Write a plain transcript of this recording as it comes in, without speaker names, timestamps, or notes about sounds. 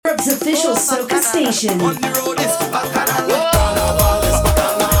York's official soca station. On the road is Bacchanal. Carnival is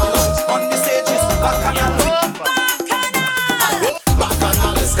Bacchanal. On the stage is Bacchanal.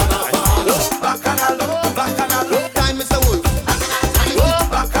 Bacchanal is Carnival. Bacchanal. Time is the wolf.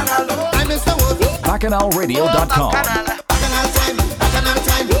 Bacchanal. Time is the wolf. BacchanalRadio.com. Bacchanal time. Bacchanal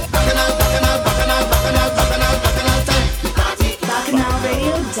time. Bacchanal time.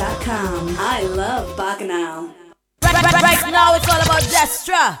 BacchanalRadio.com. I love Bacchanal. Right now it's all about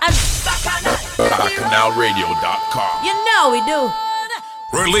Destra and BacchanalRadio.com. you know we do.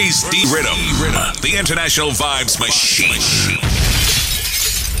 Release the Rhythm, the international vibes machine.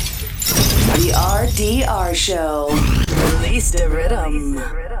 The RDR Show. Release the rhythm.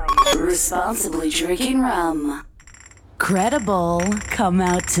 Responsibly drinking rum. Credible, come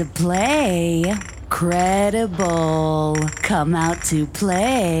out to play. Credible, come out to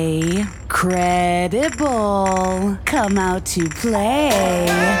play. Credible, come out to play.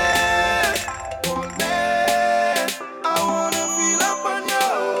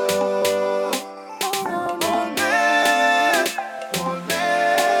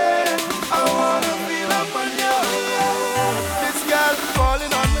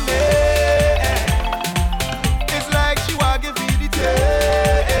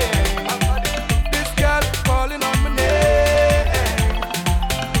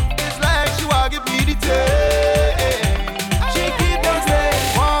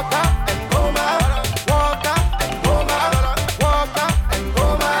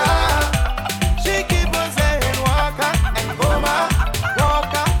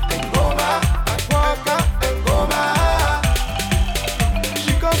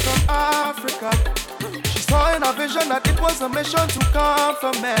 That it was a mission to come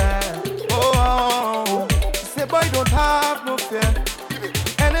from man. Oh, she said, boy, don't have no fear.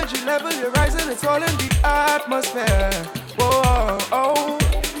 The energy level you're rising, it's all in the atmosphere. Oh,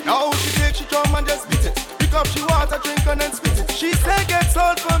 now she take she drum and just beat it. Pick up she water, drink and then spit it. She said, get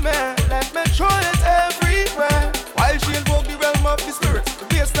salt for me, let me throw it everywhere. While she invoke the realm of the spirit, the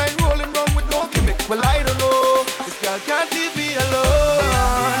bassline rolling wrong with no gimmick. Well, I don't know, this girl can't leave me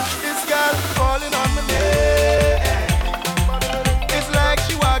alone. This girl falling on my neck.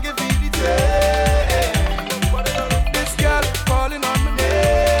 This girl falling on my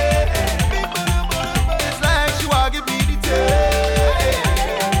neck. It's like she want give me the take.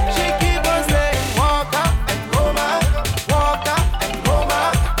 She keep on saying walk out and go back, walk out and go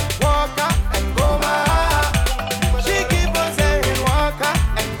back, walk out and go back. She keep on saying walk out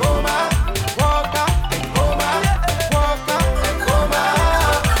and go back, walk out and go back, walk out and go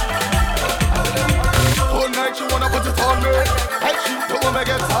back. All night she wanna put it on me, and she don't wanna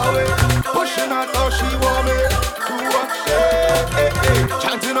get away. Pushing out how she want me to walk shake,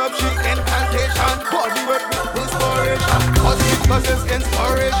 chanting up she incantation, body wet with inspiration, cause it causes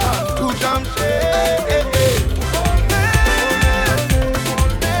inspiration to jump shake.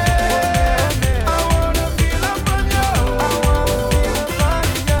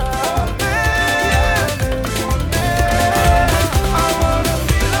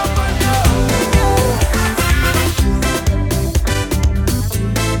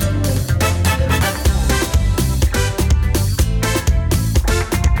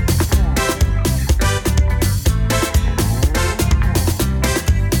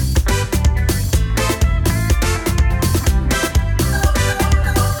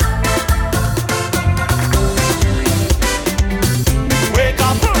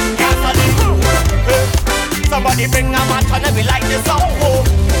 Somebody bring a match and we light this up.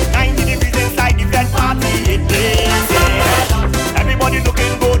 90 degrees inside the bed party, it blazing. Everybody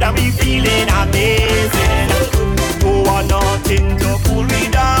looking good and we feeling amazing. No one nothing to cool me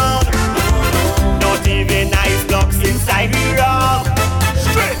down. Not even nice blocks inside we rock.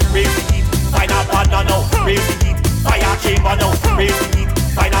 Straight, raise the heat, find a partner now. Raise the heat, fire chamber now. Raise the heat,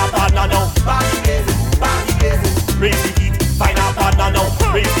 find a partner now. Party blazing, party blazing. Raise the heat, find a partner now.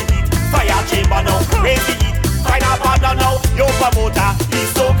 Raise the heat, fire chamber now. Raise the heat. Find a partner now, yo promoter,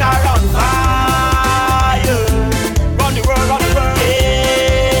 he's soca on fire. Run the world,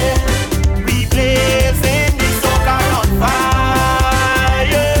 yeah. We blazing, the soca on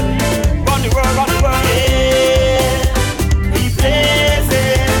fire. Run the world, yeah. We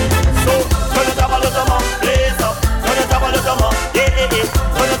blazing. So, turn it up a little more, blaze up. Turn it up a little more, yeah.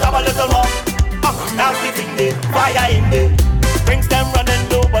 Turn it up a little more. Everything there, fire in there. Brings them running,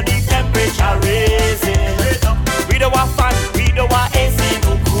 nobody temperature raising. We don't want fun, we don't want AC.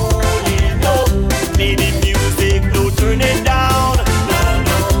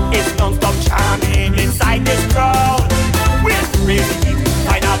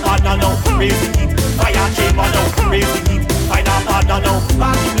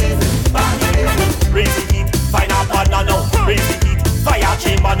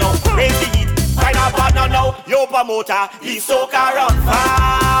 promoter, the soca on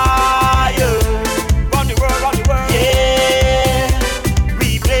fire. Run the world, yeah.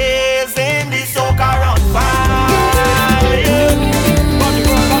 We blazing the soca on fire. Run the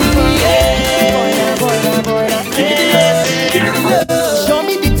world, yeah. Show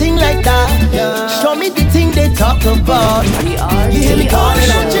me the thing like that. Show me the thing they talk about. You hear me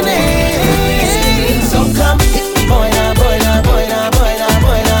calling out your name. So come hit me, boy, now, boy, now, boy, now, boy, now,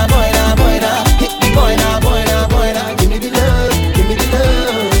 boy, now, boy, now, boy, now. Hit me, boy, now, boy, now, boy, now. Give me the love, give me the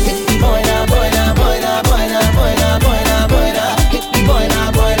love. Hit me, boy, now, boy, now, boy, now, boy, now, boy, now, boy, now, boy, now. Hit me, boy,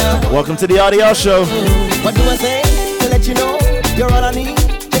 now, boy, now. Welcome to the RDR show. What do I say to let you know you're all I need,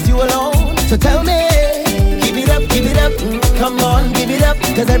 just you alone? So tell me, give it up, come on, give it up.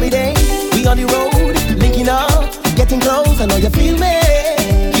 Cause every day we on the road, linking up, getting close. I know you feel me.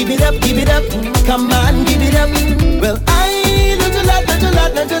 Give it up, come on, give it up. Well, I learned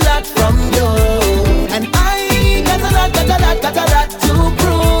a lot from you, and I got a lot to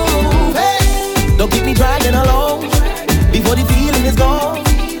prove. Hey, don't keep me dragging along before the feeling is gone.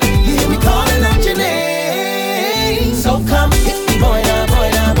 You hear me calling out your name, so come hit me, boy, now, boy,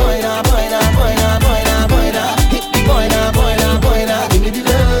 now, boy, now, boy, now, boy, now, boy, now, boy, now. Hit me, boy, now, boy, now, boy, now. Give me the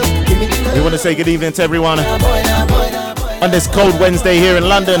love, give me the love. We want to say good evening to everyone on this cold Wednesday here in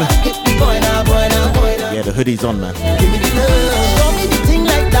London. Yeah, the hoodie's on, man.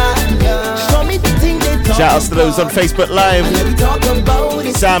 Shout outs to those on Facebook Live.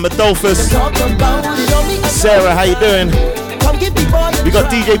 Sam Adolphus, Sarah, how you doing? We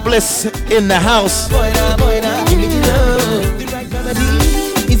got DJ Bliss in the house.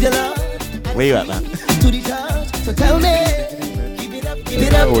 Where you at, man?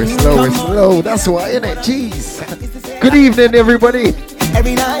 It's slow. That's why, innit? Jeez. Good evening, everybody.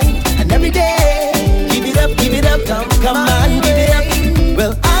 Every night and every day, give it up, come on, give it up.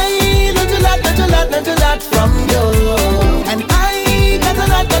 Well, I learned a lot from you, and I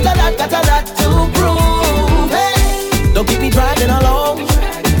got a lot to prove. Hey, don't keep me dragging along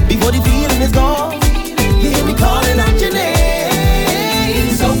before the feeling is gone. You hear me calling out your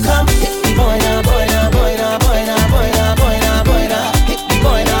name, so come hit me, boy, now, boy, now, boy, now, boy, now, boy, now, boy, now, boy, now. Hit me,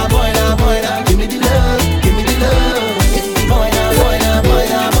 boy, now, boy, now, boy, now. Give me the love, give me the love. Hit me, boy, now, boy, now, boy,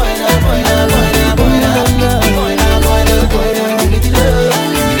 now, boy, now, boy, now, boy, now, boy, now, boy, now, boy, now, boy, now. Give me the love.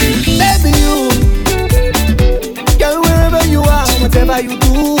 Baby, you, girl, wherever you are, whatever you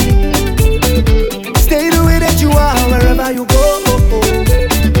do, stay the way that you are, wherever you go.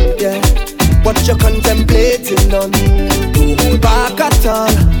 Yeah, what you're contemplating on, don't hold back at all.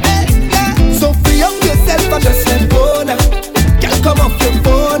 Hey, yeah. So free up yourself and just let go now. Girl, come off your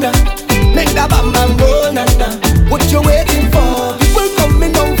phone now. Make that bam bam go na na. What you waiting for? People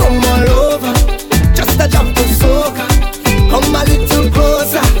coming down from all over, just a jump to soca. Come a little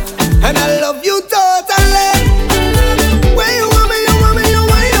closer, and I love you totally. When you want me, you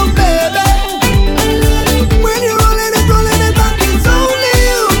wind up, baby. When you're rolling it back, it's only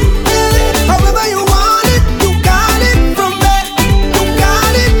you. However you want it, you got it from me. You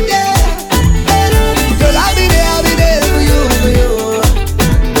got it, yeah. Girl, I'll be there for you.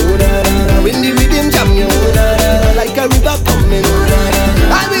 Oh, da, da, da. When the rhythm jam you, oh, da, da, da. Like a river coming, oh, da, da,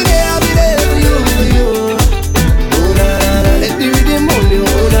 da. I'll be there for you. Oh, da, da, da. Let the rhythm hold you,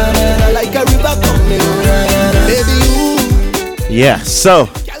 oh, da, da, da. Like a river coming, oh, da, da, da. Baby, you. Yeah, so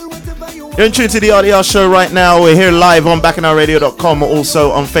you're in tune to the RDR show right now. We're here live on BacchanalRadio.com,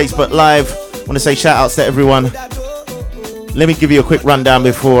 also on Facebook Live. I want to say shout outs to everyone. Let me give you a quick rundown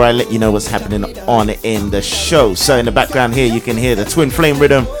before I let you know what's happening on in the show. So in the background here, you can hear the Twin Flame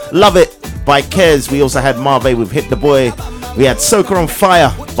Rhythm, Love It by Kez. We also had Marve with Hit the Boy. We had Soca on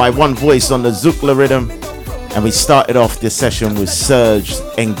Fire by One Voice on the Zoukla Rhythm. And we started off this session with Serge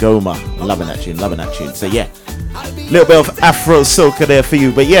Ngoma. Loving that tune. So yeah, a little bit of Afro Soca there for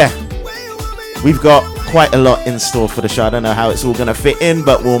you. But yeah, we've got quite a lot in store for the show. I don't know how it's all going to fit in,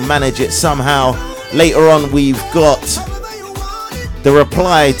 but we'll manage it somehow. Later on, we've got the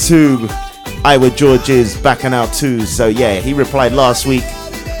reply to Iwer George's Bacchanal 2. So yeah, he replied last week,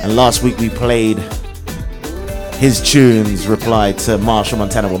 and last week we played his tunes replied to Marshall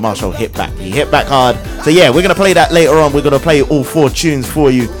Montana. Well, Marshall hit back. He hit back hard. So yeah, we're going to play that later on. We're going to play all 4 tunes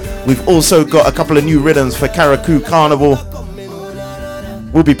for you. We've also got a couple of new rhythms for Carriacou Carnival.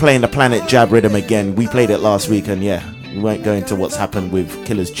 We'll be playing the Planet Jab rhythm again. We played it last week, and yeah, we won't go into what's happened with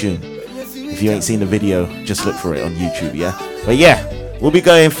Killer's tune. If you ain't seen the video, just look for it on YouTube, yeah? But yeah, we'll be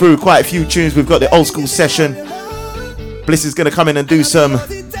going through quite a few tunes. We've got the old school session. Bliss is going to come in and do some...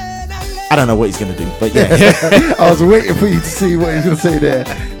 I don't know what he's going to do, but yeah. I was waiting for you to see what he's going to say there.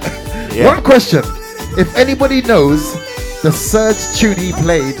 Yeah. One question. If anybody knows the Surge tune he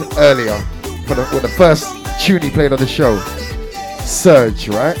played earlier, for the first tune he played on the show. Surge,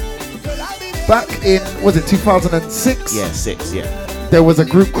 right? Back in, was it 2006? Yeah, 6, yeah. There was a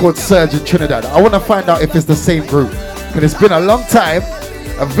group called Surge in Trinidad. I want to find out if it's the same group. But it's been a long time,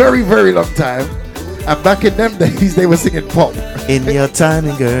 a very, very long time. And back in them days, they were singing pop. In your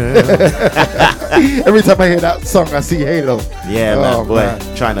timing, girl. Every time I hear that song, I see Halo. Yeah, man, boy, man.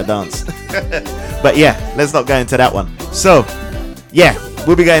 Trying to dance. But yeah, let's not go into that one. So, yeah,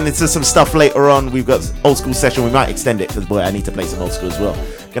 we'll be going into some stuff later on. We've got old school session. We might extend it because, boy, I need to play some old school as well.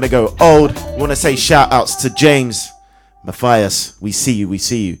 Gonna go old. We want to say shout outs to James, Matthias. We see you, we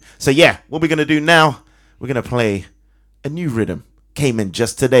see you. So, yeah, what we're gonna do now, we're gonna play a new rhythm. Came in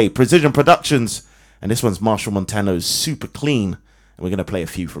just today. Precision Productions. And this one's Marshall Montano's Super Clean. And we're going to play a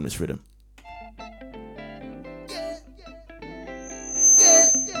few from this rhythm.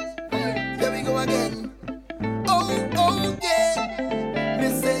 Here we go again. Oh, yeah.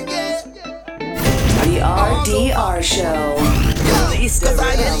 Listen, yeah. The RDR Show. Release the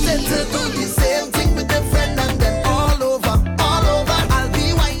I intend to do the same thing with a friend and then all over. I'll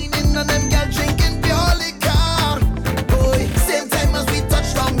be whining and them girls drinking pure liquor. Boy, same time as we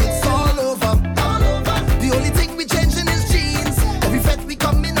touch down, it's all over. The only thing we changing is jeans. Every fete we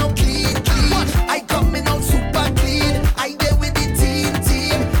coming out clean. I coming out super clean. I there with the team.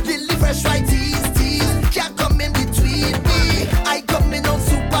 Lily fresh right tease. Can't come in between me. I coming out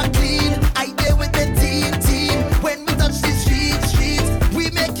super clean. I there with the team. When we touch the streets, we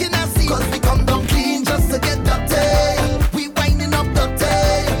making a scene. Cause we come down clean just to get dirty. We winding up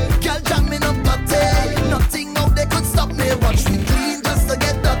dirty. Girl jamming up dirty. Nothing out there could stop me. Watch me clean just to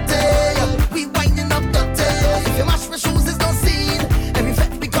get dirty. We winding up dirty. If you mash my shoes, it's no scene. Every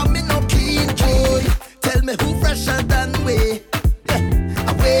fete we coming out clean. Boy, tell me who fresher than we.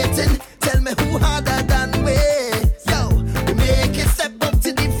 I'm waiting. Tell me who harder than we. Yo, we make it step up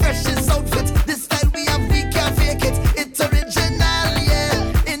to the freshest outfit. This style we have, we can't fake it. It's original,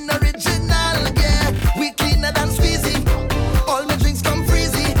 yeah. In original, yeah. We cleaner than squeezy. All my drinks come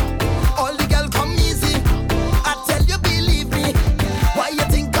freezy. All the girl come easy. I tell you, believe me. Why you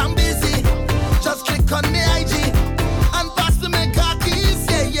think I'm busy? Just click on me IG and pass me my car keys,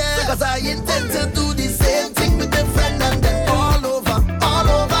 yeah. Cause I intend to do the same thing with a friend and then all over.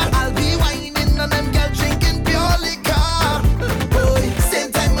 I'll be whining and them girls drinking pure liquor. Boy,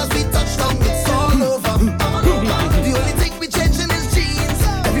 same time as we touch down, it's all over. The only thing we changing is jeans.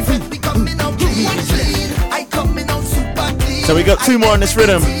 Every fete we coming out clean. I coming out super clean. So we got two more on this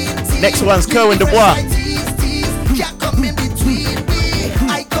rhythm. Next one's Cohen Dubois. Can't come in between me.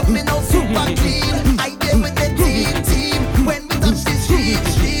 I coming out super clean. I there with the team. When we touch the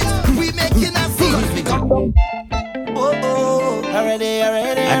streets, we making a scene. We come down. Oh, already.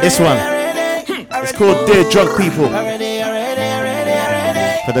 And this one, it's called Dear Drunk People.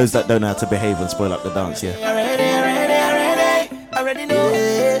 For those that don't know how to behave and spoil up the dance, yeah. Already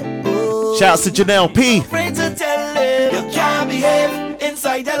know. Shouts to Janelle P. Afraid to tell them you can't behave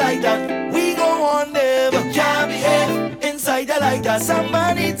inside you like that. We go on them. You can't behave inside you like that.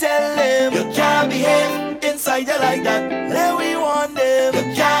 Somebody tell them you can't behave inside you like that. Let we want them.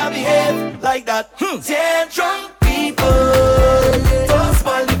 You can't behave like that. 10 drunk people don't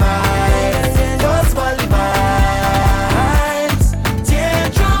spoil the vibes. Don't spoil the vibes.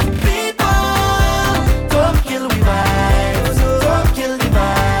 10 drunk people don't kill the vibes. Don't kill the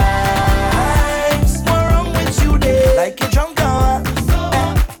vibes. What's wrong with you there? Like a drunk hour,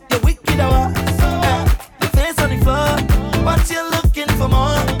 you wicked hour, your face on the floor, but you're looking for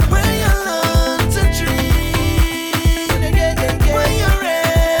more. Where you learn to drink, where you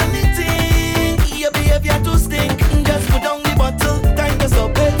really think your behavior to stink. Just put down the bottle, time to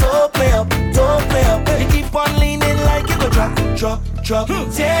stop it. Don't play up. You keep on leaning like you go drop.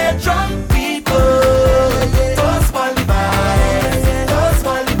 10 drunk people, don't spoil the vibes. Don't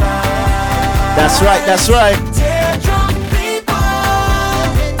spoil the vibes. That's right. 10 drunk people,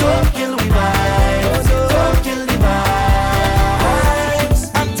 don't kill the vibes. Don't kill the vibes.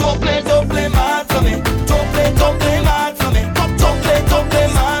 And don't play mad for me. Don't play mad for me. Don't play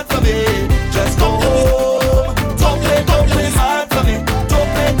mad for me. Just go home. Don't play mad for me. Don't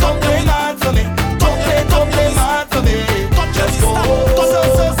play mad for me. Don't play mad for me. Just go home.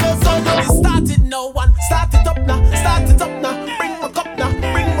 Start it now, one. Start it up now. Bring my cup now.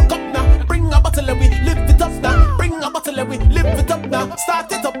 Bring a bottle and we live it up now.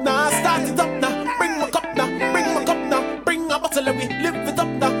 Start it up now. Bring my cup now. Bring a bottle and we live it up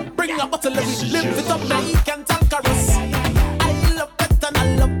now. Bring a bottle and we live it up now. You can conquer us. I love it and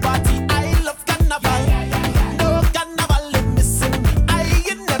I love party. I love carnival. No carnival is missing me. I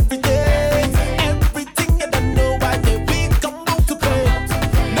in every day. Everything you don't know why they we come out to play.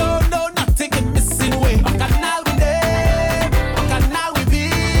 No, nothing is missing way. I can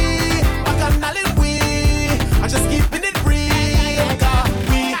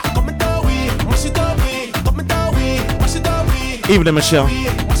Evening, Michelle.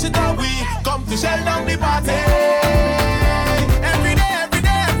 Wash it away, come to shell down the party. Every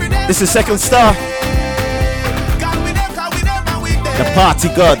day. This is Second Star. The party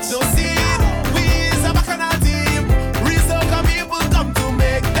gods.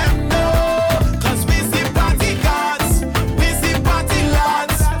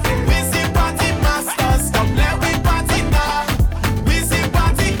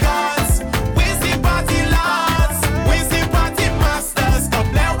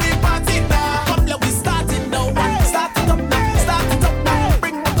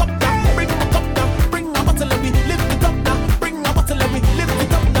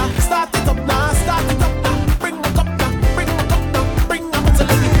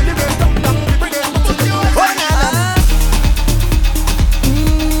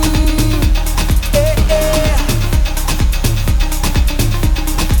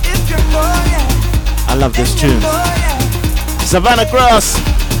 I love this tune. Savannah Grass.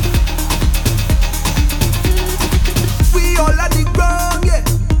 We all at the ground, yeah.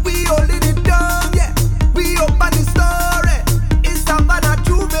 We all in it down, yeah. We open the story. It's Savannah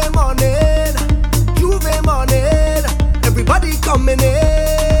Juve morning. Everybody coming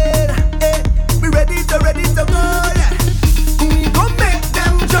in. Hey, we ready to go, yeah. We gon' make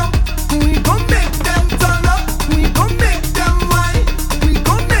them jump. We gon' make them turn up. We gon' make them whine. We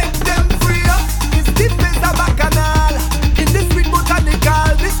gon' make them free up. It's the place of Bacchanal. In this street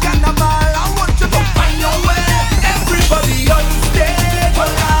botanical, this carnival. I want you to find your way. Everybody on stage, oh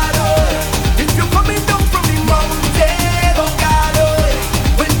God, oh. If you're coming down from the mountain, oh God, oh.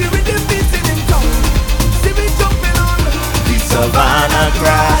 When the rhythm beats in town, see me jumping on the Savannah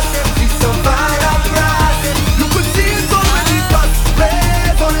grass. The Savannah grass. You could see it already got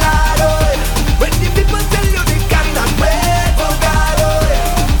red, oh God, oh. When the people tell you they cannot wait, oh God, oh.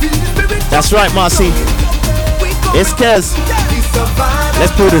 Feel the spirit. That's right, Marcy. It's Kez.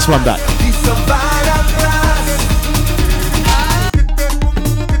 Let's pull this one back. The Savannah grass.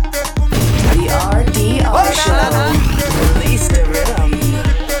 The RDR Show. Release the rhythm.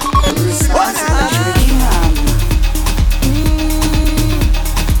 Responsible drinking rum.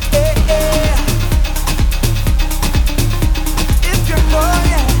 If you know,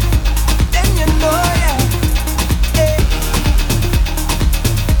 yeah, then you know, yeah.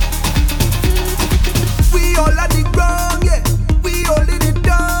 We all at the ground, yeah. We all in it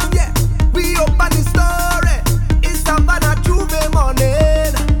down, yeah. We open the story. It's Savannah Juve morning.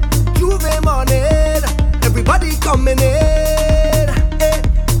 Everybody coming in. Hey,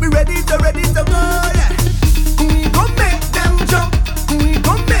 we ready to go, yeah. We gon' make them jump. We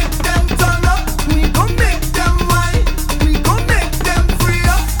gon' make them turn up. We gon' make them whine. We gon' make them free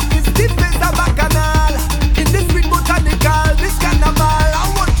up. It's the place of Bacchanal. In this street botanical, this carnival.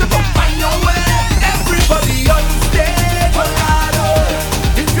 I want you to find your way. Everybody on stage, oh God,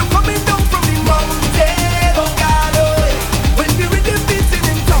 oh. If you're coming down from the mountain, oh God, oh. When the rhythm beats in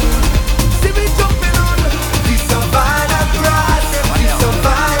town, see me jumping on the Savannah grass. The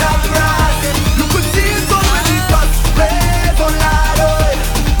Savannah grass. You could see it already got red, oh God, oh.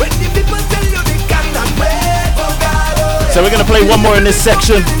 When the people tell you they cannot wait, oh God, oh. So we're gonna play one more in this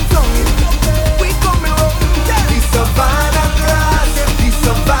section. We coming home, the Savannah grass. The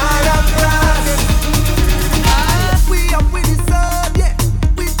Savannah grass. We up with the sun, yeah.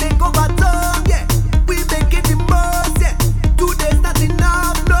 We take over town, yeah. We make it the most, yeah. 2 days not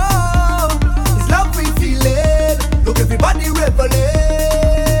enough, no. It's love we feeling. Look, everybody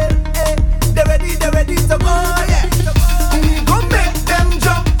reveling. Hey, they're ready to go, yeah. We gon' make them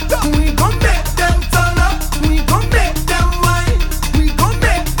jump. We gon' make them turn up. We gon' make them whine. We gon'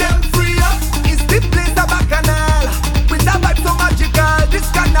 make them free up. It's the place of Bacchanal. With that vibe so magical, this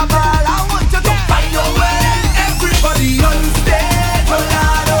carnival. I want you to find your way. Everybody on stage, oh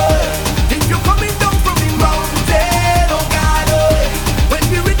God, oh. If you're coming down from the mountain, oh God, oh. When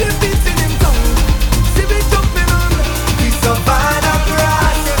the rhythm beats in town, see me jumping on the Savannah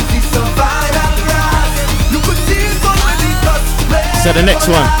grass. The Savannah grass. You could see it already got red. So the next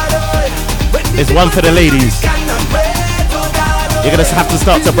one is one for the ladies. You're gonna have to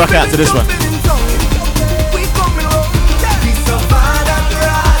start to rock out to this one. We coming home, the Savannah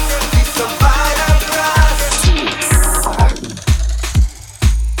grass. The Savannah grass.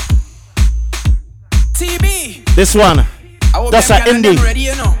 TB. This one, that's an indie. Ready,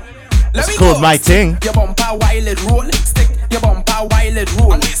 you know. Let It's me called go. My Ting. Your bumper while it roll, stick. Your bumper while it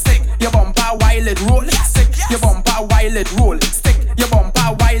roll, stick. Your bumper while it roll, stick. Your bumper while it roll, stick. Your bumper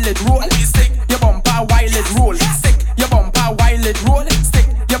while it roll, stick. Your bumper while it roll, stick. Your bumper while it roll, stick.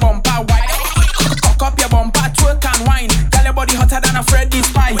 Your bumper while. Cock up your bumper, twerk and wine. Girl, your body hotter than a a Freddy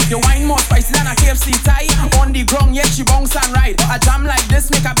Spy. You wine more spicy than a KFC tie. On the ground, yeah, she bounce and ride. A jam like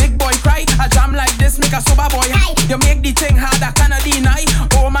this make a big boy cry. A jam like this make a sober boy high. You make the thing hard, I cannot deny.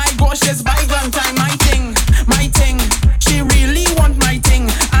 Oh my gosh, it's bygone time. My thing, my thing. She really want my thing,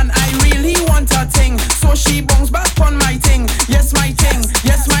 and I really want her thing. So she bounce back on my thing. Yes, my thing,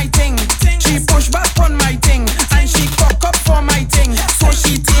 yes, my thing. She push back on my thing, and she cock up for my thing. So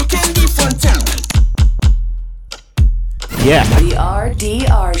she taking the front thing. Yeah. The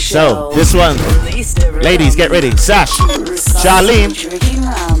RDR show. So, this one. Ladies, get ready. Sash, Charlene.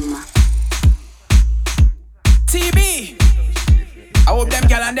 TB. I hope them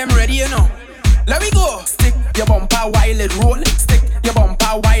gal and them ready, you know. Let me go. Stick your bumper while it roll. Stick your bumper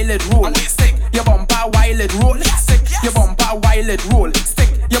while it roll. Stick your bumper while it roll. Stick your bumper while it roll. Stick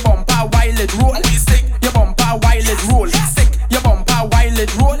your bumper while it roll. Stick your bumper while it roll. Stick your bumper while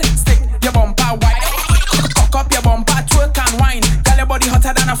it roll. Stick your bumper while. Cock up your bumper, twerk and wine. Girl, your body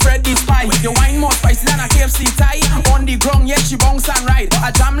hotter than a Freddy Spy. You wine more spicy than a KFC tie. On the ground, yeah, she bounce and ride.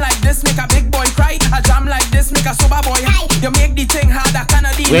 A jam like this make a big boy cry. A jam like this make a sober boy high. You make the thing hard, I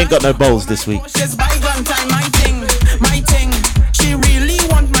cannot deny. We ain't got no bowls this week. She's bygone time, my thing, my thing. She really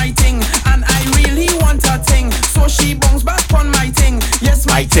want my thing, and I really want her thing. So she bounce back on my thing. Yes,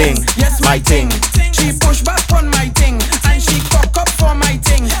 my thing, yes, my thing. She push back on my thing, and she cock up for my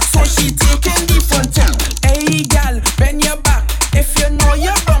thing. So she taking the front thing. Hey, gal, bend your back if you know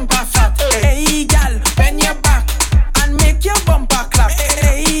your bumper fat. Hey, gal, bend your back and make your bumper clap.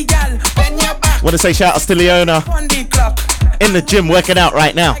 Hey, gal, bend your back. Want to say shout outs to Leona on the clock. In the gym working out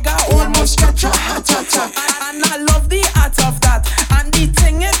right now. Almost stretch your heart, and I love the art of that. And the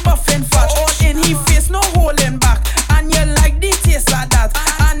thing is buffing fat. All in his face, no holding back. And you like the taste of that.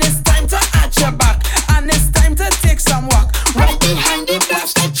 And it's time to arch your back. And it's time to take some walk. Right behind the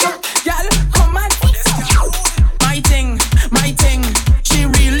plastic truck. Girl, come on. My thing, my thing. She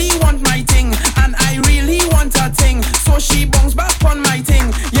really want my thing, and I really want her thing. So she bounce back on my thing.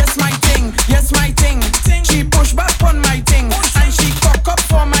 Yes, my thing, yes, my thing. She push back on my thing, and she cock up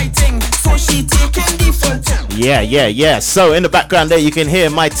for my thing. So she taking the full thing. Yeah. So in the background there you can hear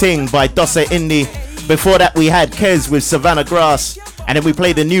My Ting by Dossa Indie. Before that we had Kez with Savannah Grass. And then we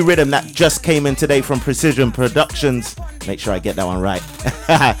played the new rhythm that just came in today from Precision Productions. Make sure I get that one right.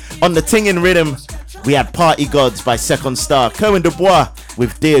 On the Tingin rhythm, we had Party Gods by Second Star. Cohen Dubois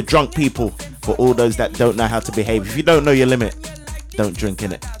with Dear Drunk People. For all those that don't know how to behave. If you don't know your limit, don't drink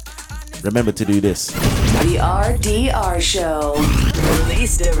in it. Remember to do this. The RDR show.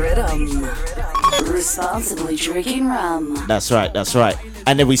 Release the rhythm. Responsibly drinking rum. That's right.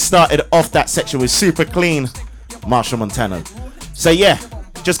 And then we started off that section with Super Clean, Marshall Montano. So yeah,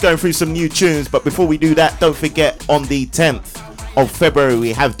 just going through some new tunes. But before we do that, don't forget on the 10th of February,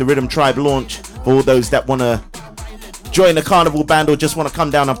 we have the Rhythm Tribe launch. For all those that want to join the carnival band or just want to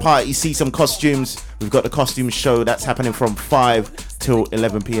come down and party, see some costumes. We've got the costume show that's happening from 5 till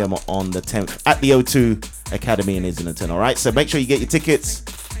 11 p.m. on the 10th at the O2 Academy in Islington. All right, so make sure you get your tickets.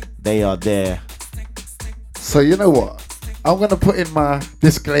 They are there. So you know what? I'm going to put in my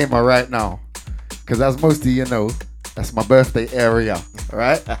disclaimer right now. Because as most of you know, that's my birthday area. All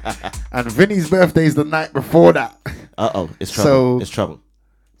right? And Vinny's birthday is the night before that. Uh-oh, it's trouble. So it's trouble.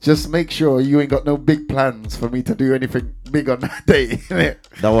 Just make sure you ain't got no big plans for me to do anything big on that day. Innit?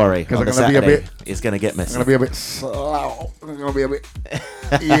 Don't worry. Because I'm going to be a bit... It's going to get messy. I'm going to be a bit slow. I'm going to be a bit...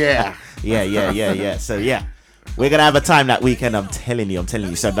 Yeah. Yeah. So yeah, we're going to have a time that weekend. I'm telling you.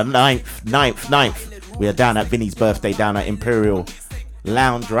 So the 9th, we are down at Vinny's birthday down at Imperial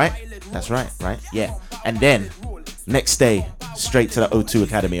Lounge, right? That's right? Yeah. And then next day, straight to the O2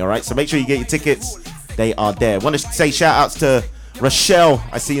 Academy, all right? So make sure you get your tickets. They are there. Want to say shout outs to Rochelle.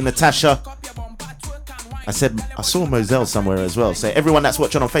 I see you, Natasha. I said I saw Moselle somewhere as well. So everyone that's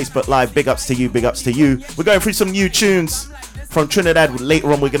watching on Facebook Live, big ups to you. We're going through some new tunes from Trinidad.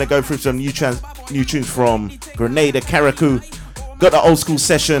 Later on, we're going to go through some new tunes from Grenada, Carriacou. Got the old school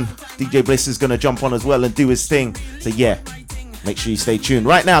session. DJ Bliss is going to jump on as well and do his thing. So yeah, make sure you stay tuned.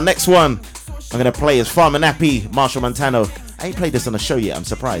 Right now, next one I'm going to play is Farmer Nappy, Marshall Montano. I ain't played this on the show yet, I'm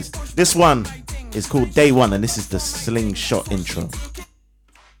surprised. This one is called Day One, and this is the Slingshot intro.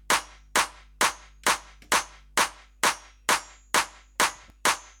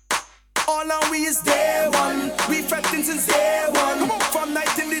 All on we is day one. We fretting since day one. From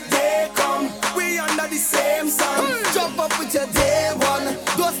night in the day come. We under the same sun. Jump up with your day one.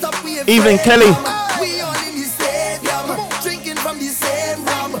 Don't stop we Evening, Kelly. We all in the stadium. Drinking from the same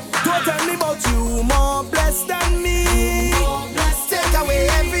rum. Don't tell me about you more blessed than me. Take away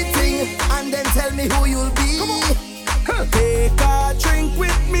everything and then tell me who you'll be. Take a drink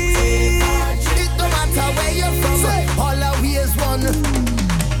with me. It don't matter where you're from. All our we is one.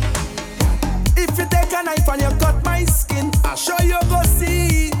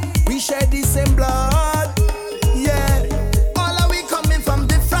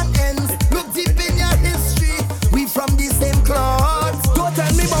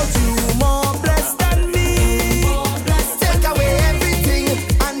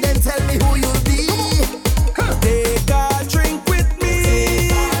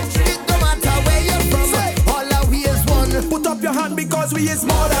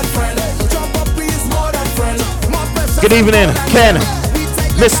 Good evening, Ken,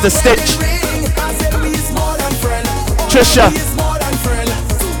 Mr. Stitch, Trisha.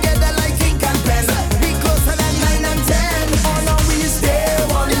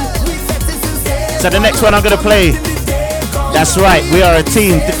 So the next one I'm gonna play, that's right, we are a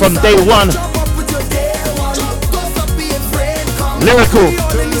team from day one. Lyrical,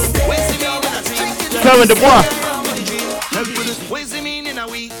 Florent Dubois.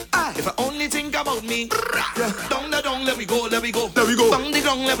 If I only think about me, down the down, let me go, let me go, let me go. Bang the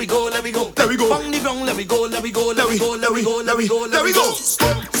ground, let me go, let me go, let me go. Bang the ground, let me go, let me go, let me go, let me go, let me go, let me go.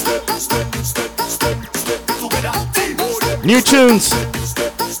 New tunes.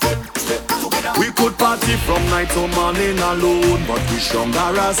 We could party from night to morning alone, but we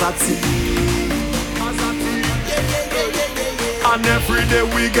stronger as a team. And every day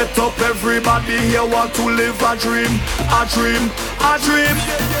we get up, everybody here want to live a dream, a dream, a dream.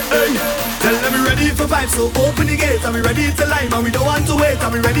 Hey, tell them we ready for vibes, so open the gate. And we ready to line, and we don't want to wait.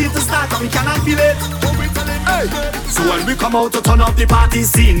 And we ready to start, and we cannot be late. Hey, so when we come out to turn up the party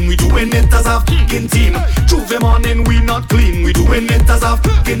scene, we doing it as a fucking team. Tuesday morning we not clean, we doing it as a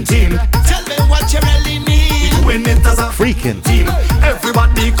fucking team. Tell them what you really need. We doing it as a freaking team.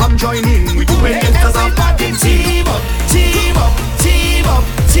 Everybody come join in, we doing it as a fucking team. Team up, team up,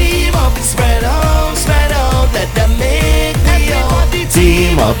 team up. Spread out, let them make me up.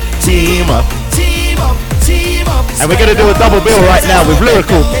 Team up, team up, team up, team up. And we're gonna do a double bill right now with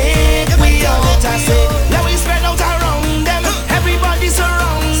Lyrical. Let me spread out around them. Everybody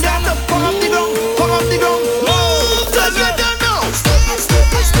surround them. Pump up the ground, pump up the ground. Move together now.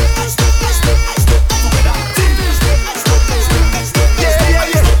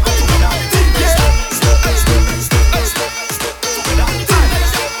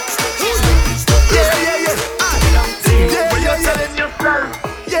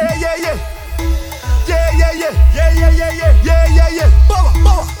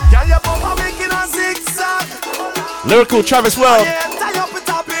 Lyrical Travis World. Tie up with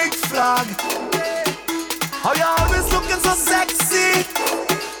a big flag. How you always looking so sexy?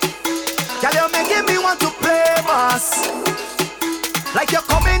 Girl, you're making me want to play mass. Like you're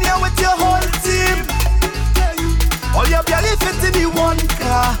coming here with your whole team. All your barely fit in the one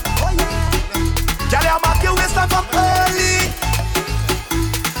car. Girl, you mark your waistline from early.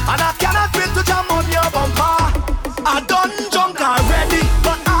 And I cannot wait to jam on your bumper. I done drunk already,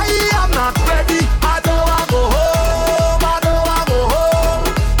 but I am not ready. I don't want to go home, I don't want to go home.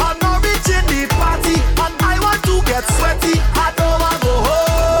 I'm not reaching the party, and I want to get sweaty. I don't want to go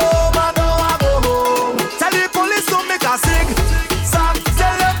home, I don't want to go home. Tell the police to make a sing. Song,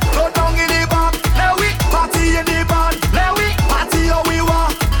 tell them, go down in the back. Let we party in the band. Let we party how we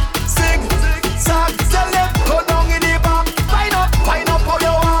want. Sing, song, tell them, go down in the back. Find up how you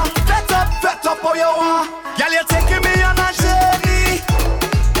want. Fet up how you want. Girl, you're taking me on a journey.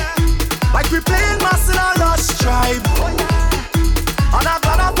 Like we playing mass in a lush tribe. And I'm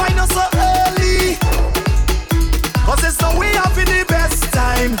gonna find us so early. Cause it's the way having the best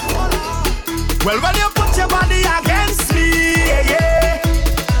time. Well, when you put your body against me, yeah,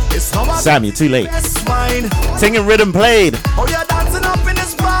 it's no matter. Sam, you're too late. Singing rhythm played. Oh, you're dancing up in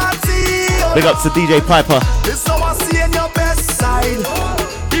this party. Big up to DJ Piper. It's no one seeing your best side.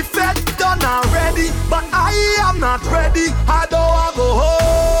 The fed done already, but I am not ready. I don't want to go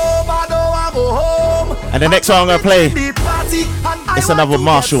home, I don't want to go home. And the next one I'm gonna play, it's another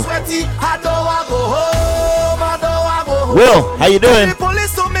Marshall. Will, how you doing?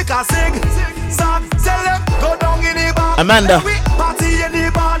 Amanda.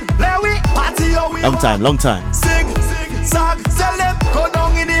 Long time.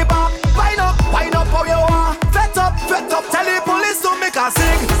 Wind up how you want. Fet up. Tell the police to make a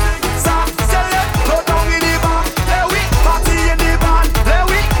sing. Go down in the back. Let we party in the band. Let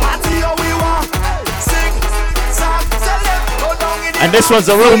we party how we want. Sing, tell them, go down in the And this one's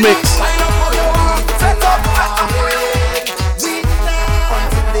a real mix. Wind up how you want. Fet up.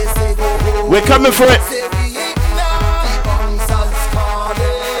 We're coming for it.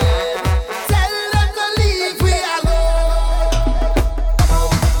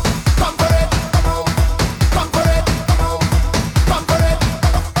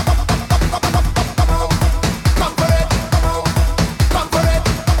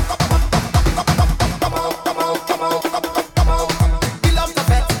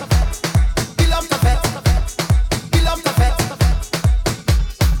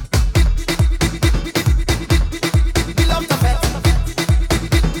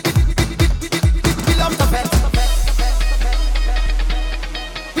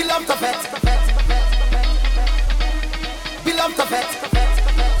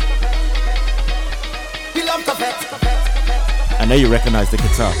 I know you recognize the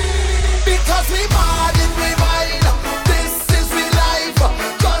guitar. Because we mad in we mind. This is we life.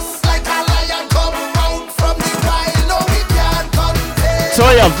 Just like a lion come out from the wild. No, we can't contain.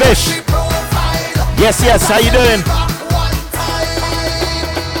 Toya Vish. Yes, yes, how you doing?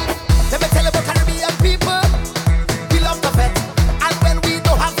 Let me tell you about Caribbean people. We love the vet. And when we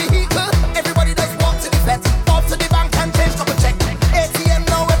don't have vehicle, everybody just walk to the vet. Off to the bank and change couple check. ATM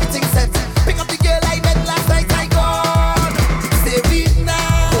now, everything set. Pick up the girl I met last night, I gone. Say we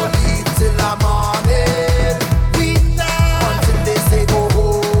now, go leave till the morning. We now, until they say go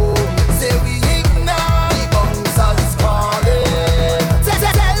home. Say we ignore, the bouncers calling. Tell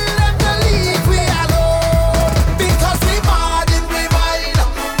them to leave we alone. Because we mad in we mind.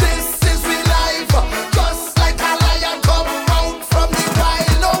 This is we life. Just like a lion come out from the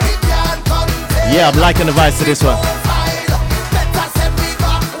wild. No, we can't contain. Yeah, I'm liking the vibes to this one. Better send me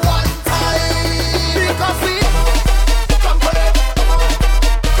back one time. Because we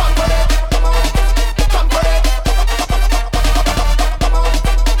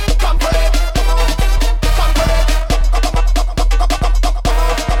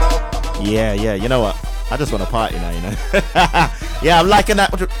Yeah, you know what? I just want to party now, you know. Yeah, I'm liking that.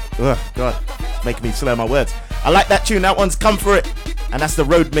 Oh, God, it's making me slur my words. I like that tune. That one's Come For It. And that's the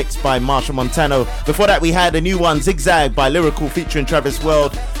Road Mix by Marshall Montano. Before that, we had a new one, Zigzag by Lyrical featuring Travis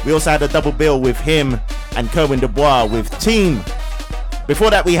World. We also had a double bill with him and Kerwin Dubois with Team. Before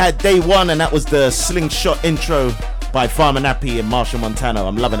that, we had Day One, and that was the Slingshot intro by Farmer Nappy and Marshall Montano.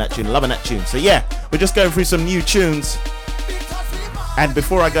 I'm loving that tune, So yeah, we're just going through some new tunes. And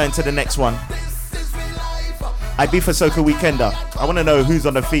before I go into the next one, Ibiza Soca Weekender. I want to know who's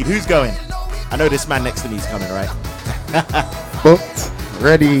on the feed. Who's going? I know this man next to me is coming, right? Booked,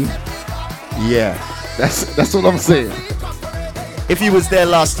 ready. Yeah, that's what I'm saying. If you was there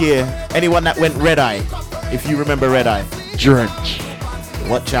last year, anyone that went Red Eye, if you remember Red Eye, Drench.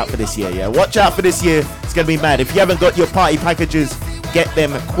 Watch out for this year, yeah. Watch out for this year. It's going to be mad. If you haven't got your party packages, get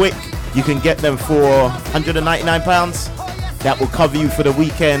them quick. You can get them for £199. That will cover you for the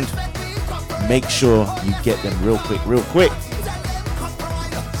weekend. Make sure you get them real quick.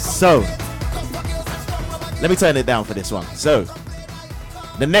 So, let me turn it down for this one. So,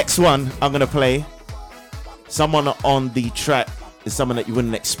 the next one I'm going to play, someone on the track is someone that you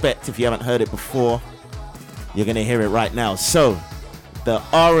wouldn't expect if you haven't heard it before. You're going to hear it right now. So, the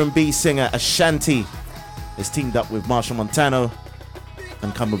R&B singer Ashanti is teamed up with Marshall Montano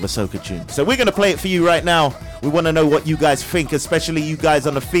and come with a soca tune. So we're going to play it for you right now. We want to know what you guys think, especially you guys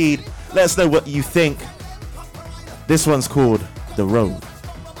on the feed. Let us know what you think. This one's called The Road.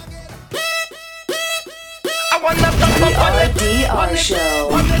 The RDR Show.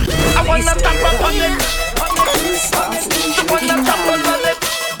 I wanna tap up on it. Responsibly I wanna tap on it.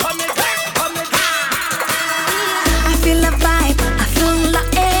 I feel a vibe, I feel the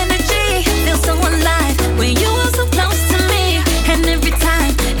energy, feel so alive when you are so close to me. And every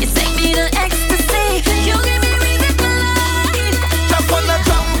time you take me to ecstasy, you give me reason for life. Just wanna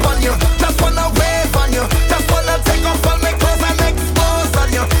jump on you, just wanna wave on you, just wanna take off all my clothes and expose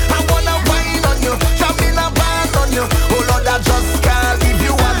on you. I wanna wine on you, jump in a band on you. Oh Lord, I just can't leave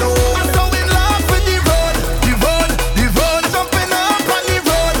you alone. I'm so in love with the road, the road, the road. Jumping up on the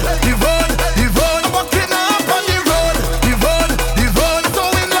road, the road, the road. Walking up on the road, the road, the road. So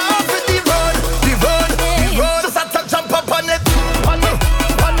in love with the road, the road, the road. Just have to jump up on it, on it,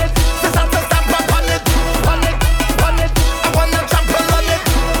 on it. Just have to stamp up on it, on it, on it. I wanna trample on it,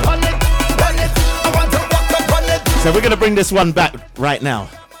 on it, on it. I want to walk up on it. So we're going to bring this one back right now.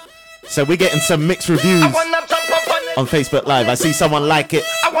 So we're getting some mixed reviews I wanna jump up on it. on Facebook Live. I see someone like it.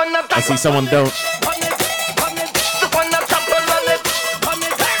 I wanna I see someone don't.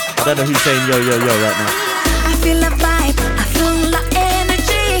 I don't know who's saying yo, yo, yo right now. I feel a vibe, I feel the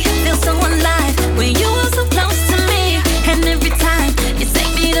energy, feel so alive when you are so close to me. And every time you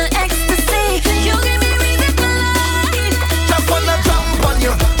take me to ecstasy, you give me reason for life. Just wanna jump on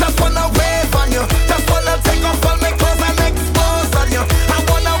you, just wanna wave on you, just wanna take off all my clothes and expose on you. I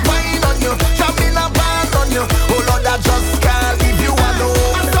wanna wine on you, jump in a band on you. Oh Lord, I just can't leave you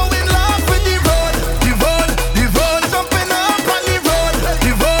alone. I'm so in love with the road, the road, the road. Jumping up on the road,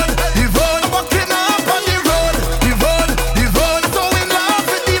 the road, the road. Walking up on the road, the road, the road. So in love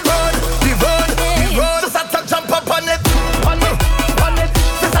with the road, the road, the road.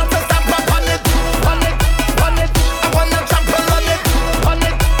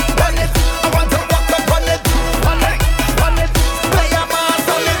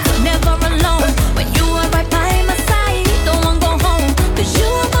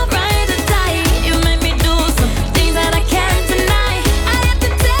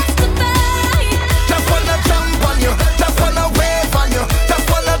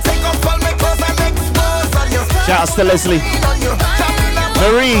 Shout outs to Leslie,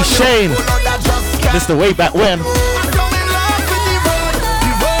 Marie, Shane, Mr. Way Back When.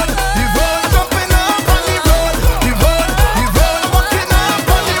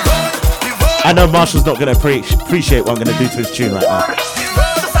 I know Marshall's not going to appreciate what I'm going to do to his tune right now.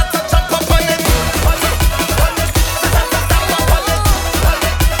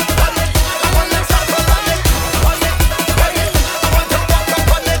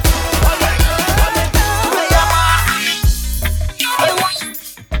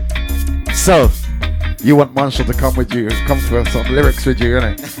 So, you want Marshall to come with you, come for some lyrics with you,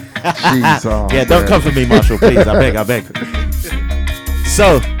 innit? Jeez, oh, yeah, don't come for me, Marshall, please. I beg.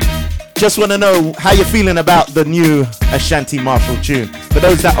 So, just want to know how you're feeling about the new Ashanti Marshall tune. For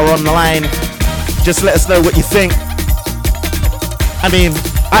those that are on the line, just let us know what you think. I mean,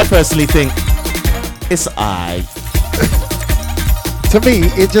 I personally think it's aight. To me,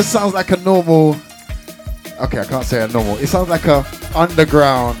 it just sounds like a normal. Okay, I can't say a normal. It sounds like a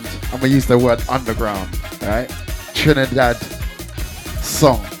underground. I'm gonna use the word underground, right? Trinidad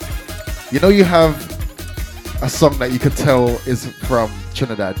song. You know, you have a song that you could tell is from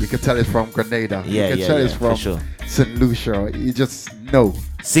Trinidad. You could tell it's from Grenada. Yeah, you could tell it's from sure. St. Lucia. You just know.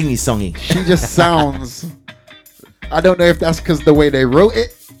 Singy songy. She just sounds. I don't know if that's because the way they wrote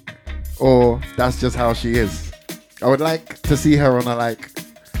it, or that's just how she is. I would like to see her on a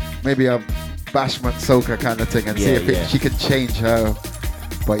maybe a bashment soca kind of thing and see if she can change her.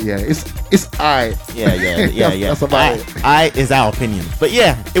 But yeah, it's aight. Yeah. That's about it. Aight is our opinion. But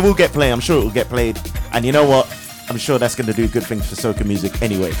yeah, it will get played. I'm sure it will get played. And you know what? I'm sure that's going to do good things for soca music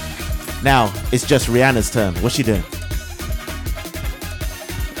anyway. Now, it's just Rihanna's turn. What's she doing?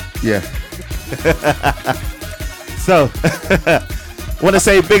 Yeah. So, want to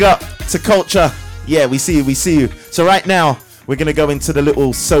say big up to Culture. Yeah, we see you. So right now, we're going to go into the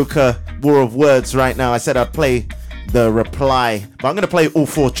little soca war of words right now. I said I'd play the reply, but I'm going to play all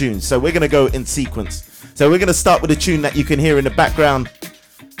 4 tunes. So we're going to go in sequence. So we're going to start with a tune that you can hear in the background.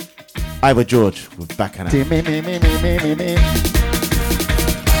 Ivor George with Bacchanal.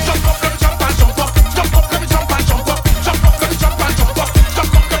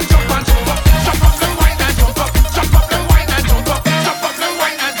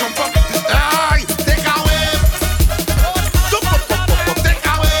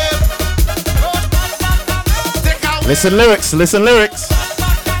 Listen lyrics.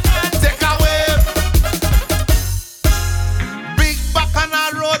 Take away. Big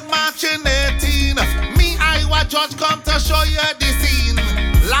Bacchanal Road marching 18. Me, Iowa George, come to show you the scene.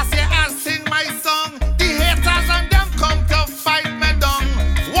 Last year I sing my song. The haters and them come to fight me down.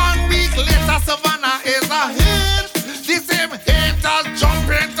 1 week later, Savannah is a hit. The same haters jump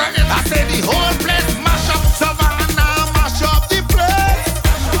into it. I say the whole place mash up. Savannah mash up the place.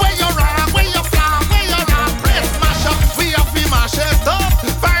 Where you rock, where you fly, where you rock, place mash up. We have to mash it up.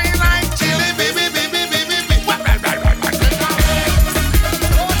 Fine like chili, baby.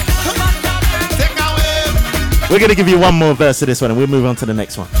 Take away. We're going to give you one more verse of this one and we'll move on to the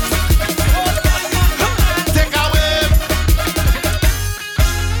next one. Take away.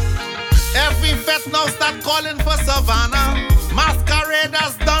 Every vet now start calling for Savannah.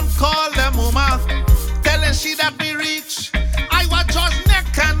 Masqueraders don't call them Uma. Telling she that we reach. I was just neck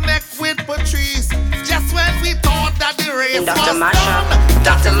and neck with Patrice. Just when we thought that the race was Dr. done. Masha,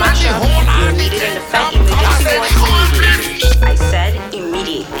 That's Dr. when Masha, the whole you're army needed in came the fight down. I said the whole immediately. place. I said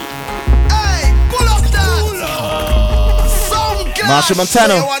immediately. Hey, pull up that. Some girl Marsha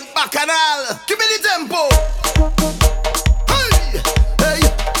Montano. say you want Bacchanal. Give me the tempo. Hey, hey.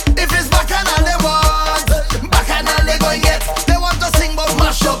 If it's Bacchanal they want, Bacchanal they going get. They want to sing about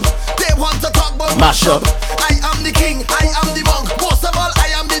mash up. They want to talk about Mash up. I am the king, I am the monk. Most of all, I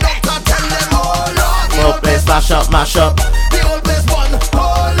am the doctor. Tell them, oh Lord, the Whole place mash up. The whole place one.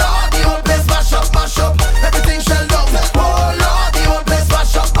 Oh Lord, the whole place mash up. Everything shall down. Oh Lord, the whole place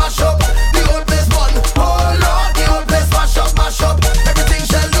mash up. The whole place one. Oh Lord, the whole place mash up. Everything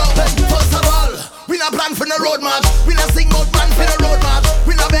shall down. First of all, we not plan for the road march. We not sing about plan for the road march.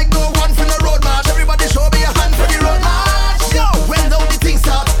 We not beg no one for the road march. Everybody show me a hand for the road march. Yo, when now the things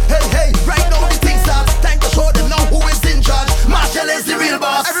start. Hey, right now the things start. Time to show them now who is in charge. Marshall is the real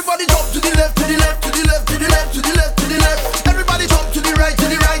boss. Everybody jump to the left, to the left, to the left, to the left, to the left, to the left. Everybody jump to the right, to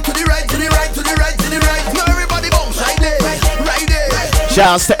the right, to the right, to the right, to the right, to the right. Now everybody bounce right there, right there.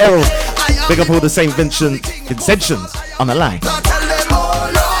 Shout outs to Errol. Big up all the St. Vincentians on the line. Now tell them,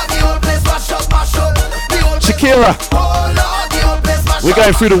 oh Lord, the whole place mash up. The whole place, Shakira. oh Lord, the whole place mash up. We're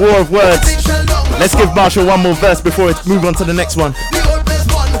going through the war of words. Everything shall down. Let's give Marshall one more verse before we move on to the next one. The whole place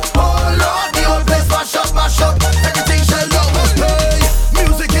one. Oh Lord, the whole place mash up. Everything shall down. Hey,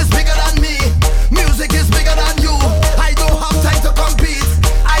 music is bigger than me. Music is bigger than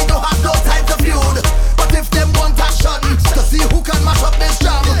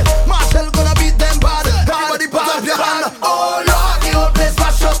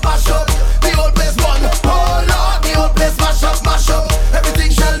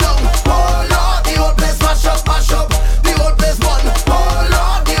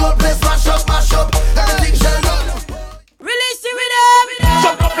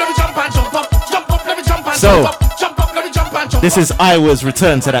This is Iowa's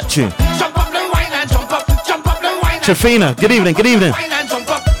return to that tune. Jump up the wine and jump up the wine. Chafina, good evening, good evening. Wine and jump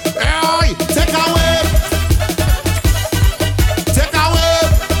up. Hey, take away. Take away.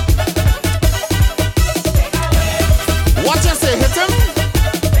 What you say, hit him?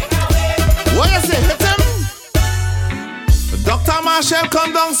 What you say, hit him? Dr. Marshall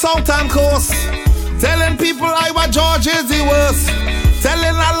come down Southern Coast, telling people Iowa George is the worst,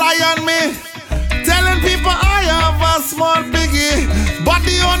 telling a lie on me, telling people I have a small piggy, but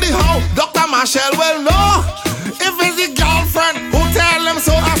the only how Dr. Marshall will know if it's the girlfriend who tell him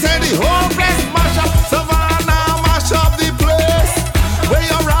so. I said the whole place mash up, Savannah mash up the place. Where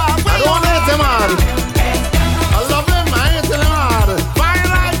you rock, I don't hate him hard. I love him, I hate him hard. Fine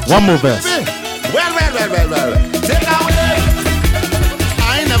like One more verse. Well. Take away.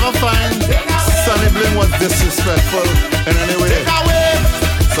 I never find Sonny Bling was disrespectful in any way. Take away.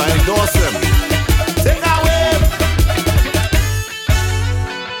 So I endorse him. Take away.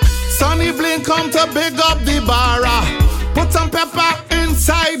 Sonny Bling come to big up the barra. Put some pepper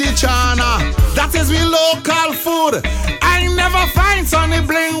inside the chana. That is we local food. I never find Sonny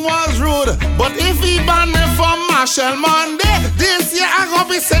Bling was rude. But if he ban me from Marshall Monday, this year I gonna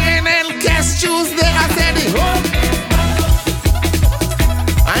be singing in Guest Tuesday. I said the whole.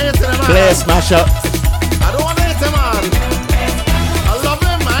 I hate him, man. Play a smash up. I don't want to hate him, man. I love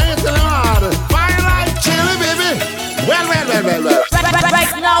him, I hate him hard. Fine like chili, baby. Well.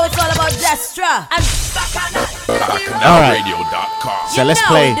 Right now it's all about Destra and All right. Radio.com. So You let's know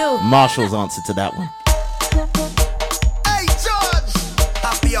play we do. Marshall's answer to that one. Hey, George.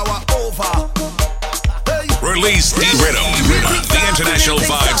 Happy hour over. Release the rhythm. The International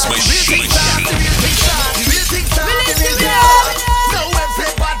Vibes Machine.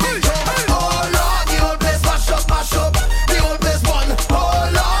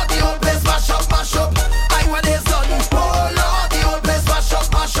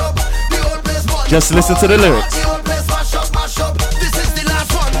 Just listen to the lyrics. This is the last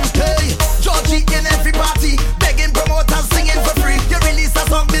one. Hey, Georgie in every party, begging promoters, singing for free. You release a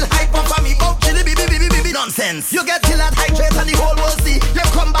song, Bill hype up for me. Oh, chili, bibi, nonsense. You get killed at hydrate and the whole world see. You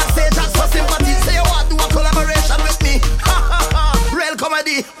come backstage just for sympathy. Say you want to do a collaboration with me. Ha ha ha. Real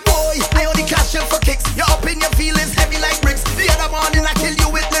comedy. Boy, I only cash you for kicks. You're up in your feelings, heavy like bricks. The other morning I kill you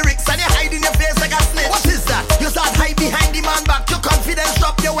with lyrics and you hide in your face like a snitch. What is that? You start hide behind the man back. Your confidence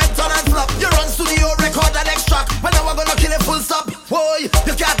drop. You went on and flop. You run studio, record and extract. When I gonna kill it full stop. Boy,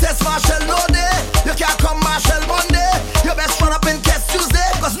 you can't test Marshall no day. You can't come Marshall Monday. You best run up in Guest Tuesday.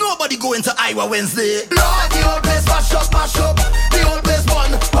 Cause nobody go into Iowa Wednesday. Lord, the old place mash up. The old place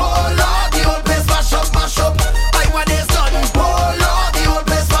one. Oh Lord, the old place mash up. Iowa day's done. Oh Lord, the old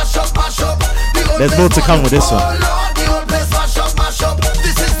place mash up. The old There's more to come with this one. Oh Lord, the old place mash up.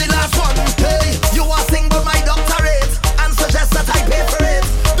 This is the last one. Hey, you are sing but my doctorate and suggest that I pay for it.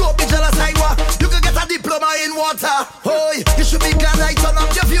 Don't be jealous, Iowa. You can get a diploma in water. Oh, you should be glad I turn up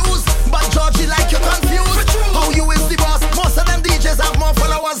your views. But Georgie like you confused. How you is the boss? Most of them DJs have more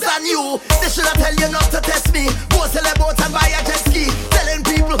followers than you. They should have tell you not to test me. Go sell a boat and buy a jet ski. Telling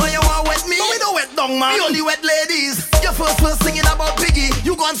people how you want wet me. But we don't wet down, man. We only wet ladies. Your first singing about Biggie.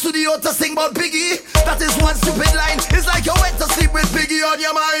 You gone studio to sing about Biggie. That is one stupid line. It's like you went to sleep with Biggie on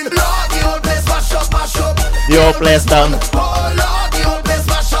your mind. Lord, the old place mash up. The old place done. Oh Lord, the old place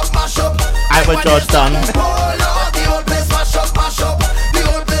mash up. I was George done. Oh Lord, the old place mash up. The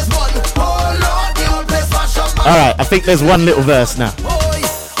old place one. Oh Lord, the old place mash up. All right, I think there's one little verse now. Boy,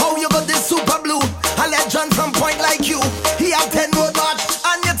 how you got this super blue? A legend from Point like you. He have 10 road march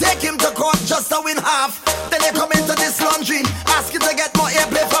and you take him to court just to win half. Then you come into this laundry, ask you to get more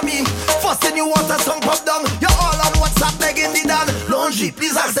airplay for me. First thing you want a song pop down. You're all on WhatsApp begging the Dan. Laundry,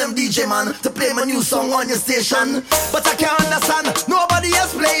 please ask them DJ man to play my new song on your station. But I can't understand, nobody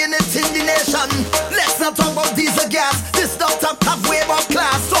else playing it in the nation. Let's not talk about diesel gas. This doctor have way more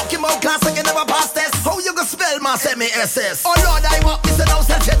class. Talking about class and you never pass test. How you gonna spell my M-A-S-S? Oh Lord, I walk this and now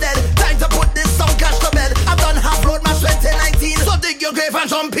self you're dead. Time to put this song cash to bed. I've done half road match 2019. So dig your grave and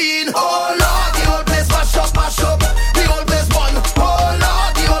jump in. Oh Lord, the old place mash up. The old place one. Oh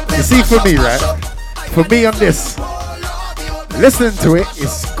Lord, the old place. You see, for me, right? For me on this, listening to it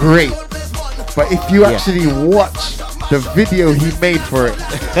is great. But if you actually watch the video he made for it,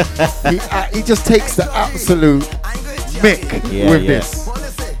 he just takes the absolute mick with this.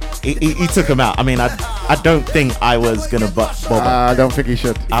 He took him out. I mean, I don't think I was gonna bother. I don't think he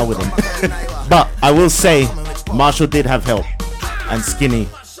should. I wouldn't. But I will say, Marshall did have help, and Skinny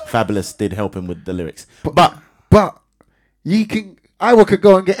Fabulous did help him with the lyrics. But you can. Iowa could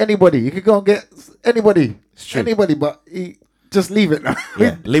go and get anybody. You could go and get anybody. Anybody, but just leave it now.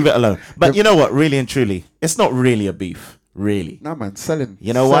 Yeah, leave it alone. But you know what? Really and truly, it's not really a beef. Really. No, man, selling.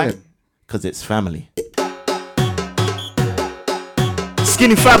 You know why? selling. Because it's family.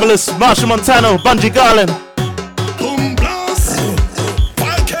 Skinny Fabulous, Marshall Montano, Bungie Garlin.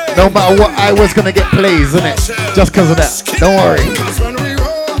 No matter what, I was gonna get plays, innit? Just because of that. Don't worry.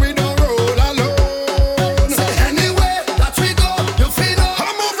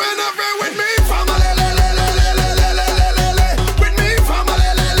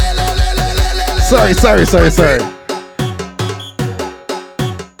 Sorry.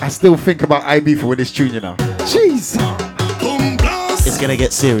 I still think about IB for with this tune, you know. Jeez. It's gonna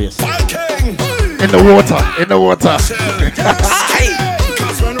get serious. In the water.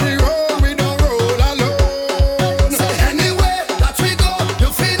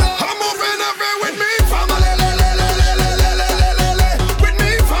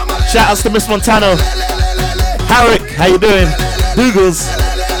 Shout outs to Miss Montano. Harrick, how you doing? Dougals.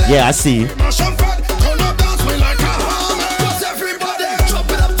 Yeah, I see you.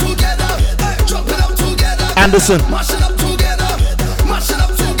 Anderson.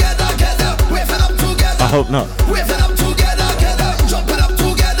 I hope not.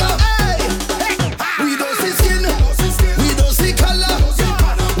 We don't see skin, we don't see color.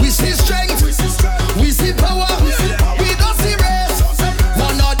 We see strength, we see power. We don't see race,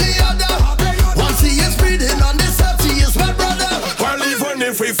 one or the other. One see is breathing on this earth, he is my brother. Well, even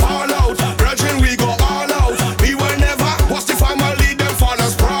if we fall out, brethren, we go all out. We will never watch the family, them fall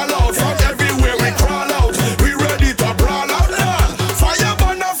and sprawl out. From everywhere we crawl out, we ready to brawl out. Fire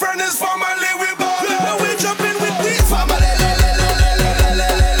burn a friend is family, we ball out. We jumping with we family.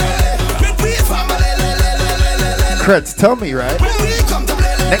 Creds, tell me, right?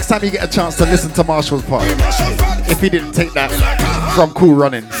 Next time you get a chance to listen to Marshall's part, if he didn't take that from Cool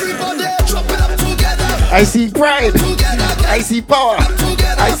Runnings. I see pride, I see power,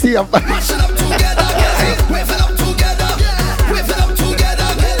 I see a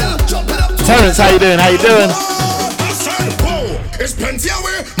Terrence, how you doing? It's plenty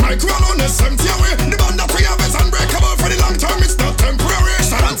away, my crown on is empty away. The band that we have is unbreakable for the long term, it's not temporary.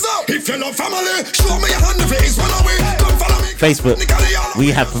 Hands up, if you love family, show me your hand if it is one away. Come follow me. Facebook,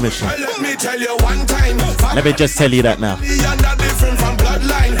 we have permission. Let me tell you one time. Let me just tell you that now. Different from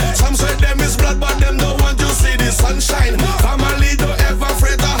bloodline. Some say them is blood, but them don't want to see the sunshine. Family don't ever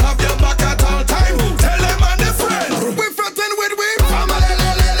afraid to have your back at all time. Tell them and the friend. We fretting with we family.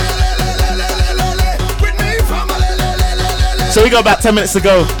 With me family. So we got about 10 minutes to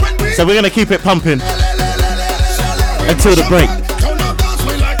go. So we're gonna keep it pumping until the break.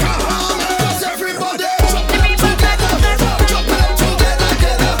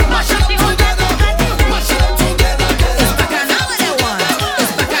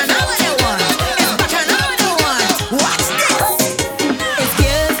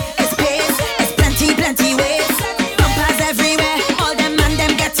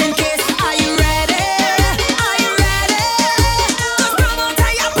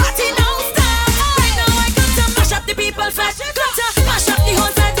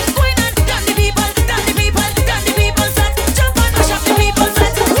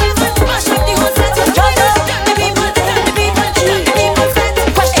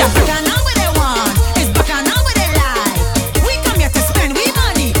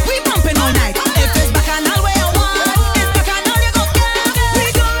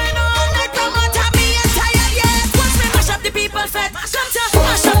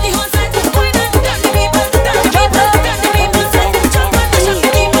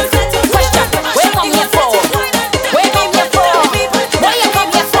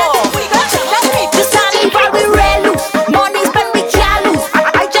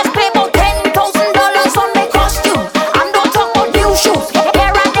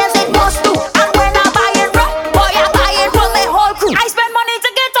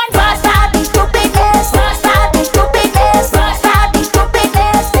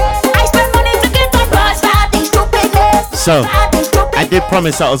 So, I did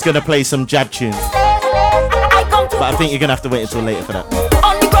promise that I was going to play some jab tunes, but I think you're going to have to wait until later for that.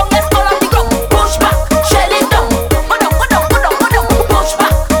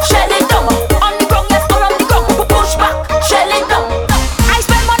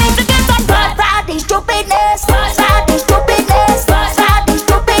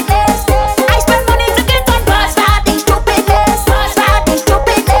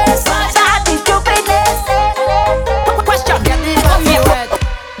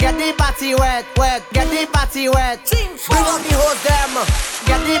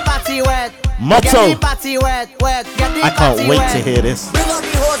 Motto. I can't wait to hear this. Get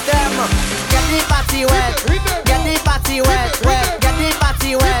the party wet, get the party wet, get the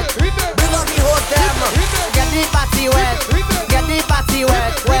party wet. Bring up the hose them, get the party party wet. Get the party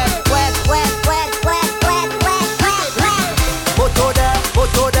wet, wet, wet, wet, wet, wet, wet, wet, wet, wet. Moto there,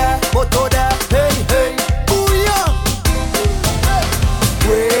 moto there, moto there. Hey, hey, booyah.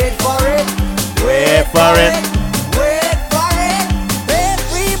 Wait for it, Wait for it. wait for it.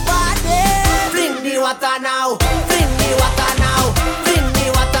 Everybody, bring the water now, bring the water now, bring the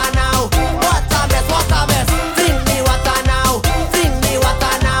water now. Water mess, water mess. Bring the water now, bring the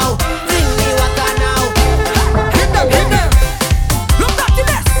water now, bring the water now. Hit them, hit them. Look at the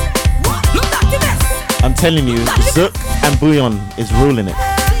mess, look at the mess. I'm telling you, Zook and Bouillon is ruling it.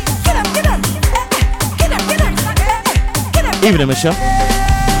 Get them, get them, get them, get them, get them. Evening, Michelle.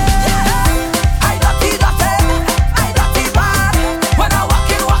 I dirty, dirty, I dirty bad. When I walk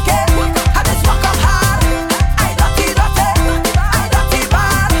in, I just walk up hard. I dirty, dirty, I dirty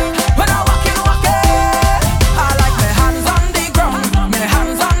bad. When I walk in, I like my hands on the ground, my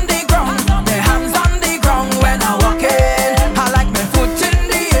hands on the ground, my hands on the ground. When I walk in, I like my foot in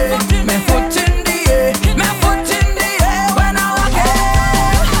the air, my foot in the air, my foot in the air. When I walk in,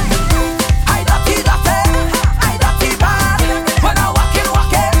 I dirty, dirty, I dirty bad. When I walk in,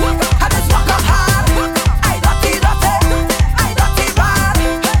 I just walk up hard. I dirty, dirty, I dirty bad.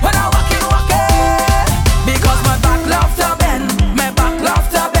 When I walk in, because my back love to bend, my back love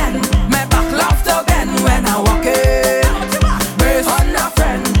to bend, my back love to bend. When I walk in, brace on a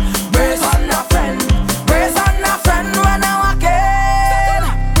friend, brace on a friend, brace on a friend. When I walk in,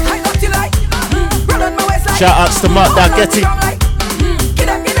 I dirty like, run on my waist like. Shout outs to Mark Dargetti. Get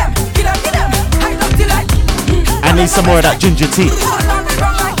them, get them, get them, get them. I dirty like. I need some more of that ginger tea.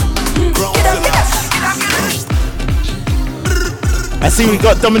 I see we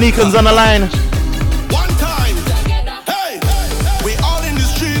got Dominicans on the line. One time, hey, we all in the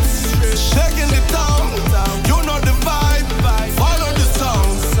streets, shaking the town. You know the vibe, follow the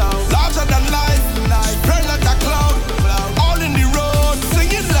song. Larger than life, spread like a cloud. All in the road,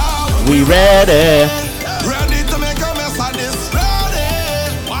 singing loud. We ready. Ready to make a mess of this.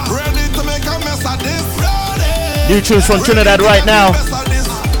 Ready to make a mess of this. Ready. New tunes from Trinidad right now.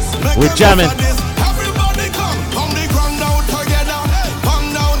 We're jamming. Everybody come the ground now together.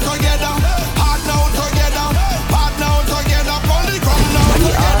 Come down together. Hard now together. Hard now together. On the ground now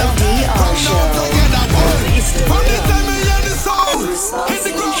together. Come down together. From the time we hear the sound, hit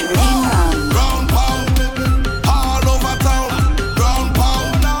the ground. Ground pound. All over town. Ground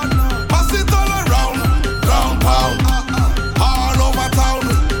pound. Pass it all around. Ground pound. All over town.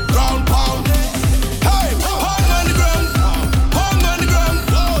 Ground pound. Hey, hang on the ground. Hang on the ground.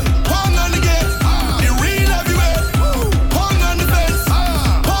 Hang on the gate. The real heavyweight. Hang on the fence.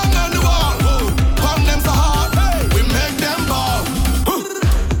 Hang on the wall. Hang them so hard. We make them ball.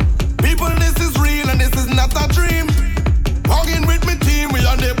 People, this is real and this is not a dream. Walking with me team, we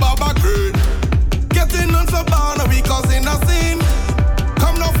on the Baba Green. Getting on so bad, we causing a scene.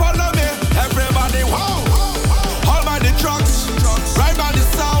 Come now follow me, everybody, wow. All by the trucks, right by the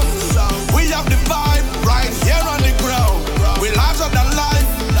sound. We have the vibe, right here on the ground. We larger than life,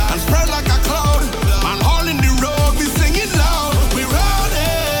 and spread like a cloud. And all in the road, we singing loud. We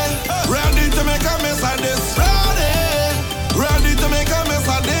ready, ready to make a mess of this. Ready, ready to make a mess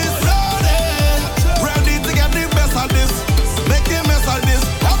of this. Ready, ready to get the best of this. Make the mess of this.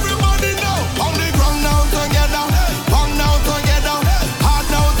 Everybody know, on the ground now together. Hang now together. Hard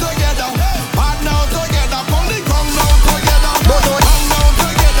now together. Hard now together. On the ground now together. Hang now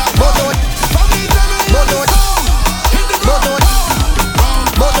together. From the time we hear the sound, hit the ground.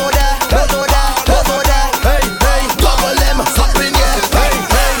 Hey, hey, double them, something, yeah. Hey,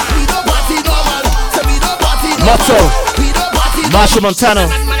 hey, we don't party normal, so we don't party normal. Motto. We don't party Marshall Montano.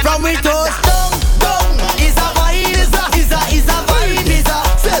 From we toast down, is a vibe, is a vibe,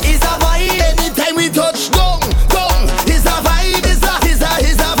 is a vibe. Anytime we touch down, is a vibe, is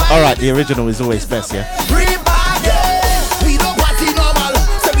a vibe. Alright, the original is always best, yeah? Everybody, we don't party normal,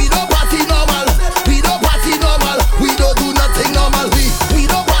 so we don't party normal. We don't party normal, we don't do nothing normal. We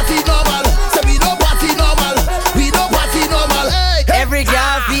don't party normal, so we don't party normal. We don't party normal. Every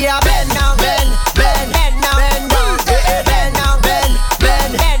girl be a bend now, bend, bend, bend now, bend down, bend now, bend,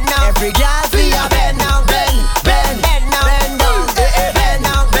 bend, bend now. Every girl be a bend now, bend, bend, bend now, bend down, bend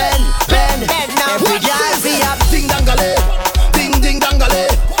now, bend, bend, bend now. Every girl be a ding dangale, ding ding dangale.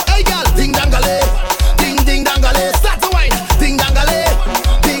 Hey girl, ding dangale, ding ding dangale. Start to wine, ding dangale,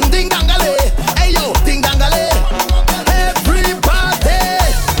 ding ding dangale. Hey yo, ding dangale. Everybody,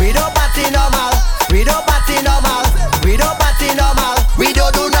 we don't party normal, we don't party normal, we don't party normal, we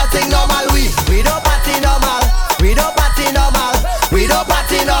don't do nothing normal. We don't party normal, we don't party normal, we don't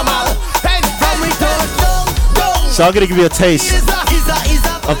party normal. Hey, from we touch down. So I'm gonna give you a taste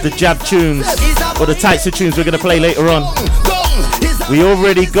of the jab tunes or the types of tunes we're going to play later on. We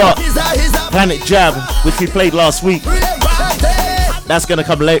already got Planet Jab, which we played last week. That's going to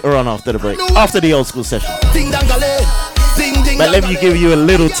come later on after the break, after the old school session. But let me give you a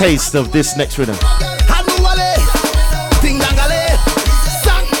little taste of this next rhythm.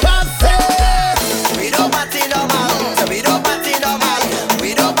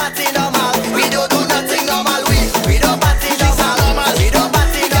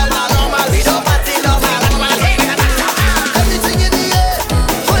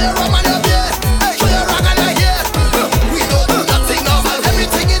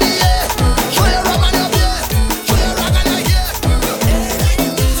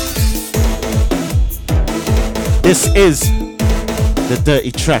 This is the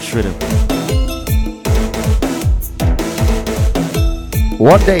Dirty Trash rhythm.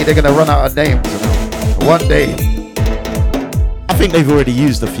 One day they're gonna run out of names. You know? One day. I think they've already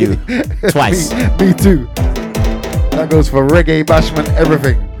used a few twice. Me too. That goes for reggae, bashment,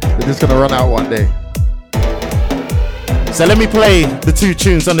 everything. They're just gonna run out one day. So let me play the two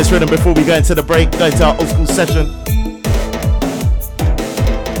tunes on this rhythm before we go into the break, go into our old school session.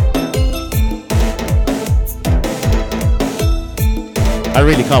 I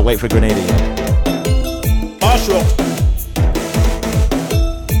really can't wait for Grenada yet. Marshall.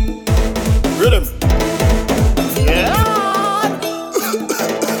 Rhythm. Yeah.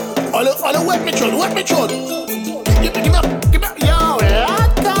 All the wet me throat. Give me up, yo,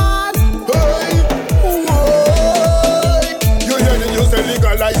 yeah, God. Hey, you hear the news, they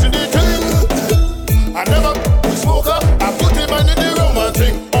legalizing the thing. I never put smoker, I put him in the Roman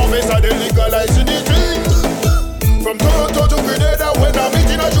thing. Officer, they legalizing the thing. From Toronto to Grenada, when I'm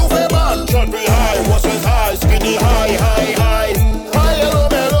eating a Juve man. Shot me high, what's with high, skinny high. High yellow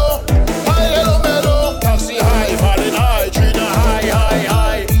mellow, taxi high, falling high, Trina high.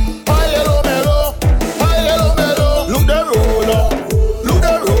 High yellow mellow. Look the roll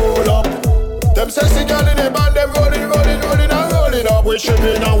up. Them sexy girl in the band, them rolling up. We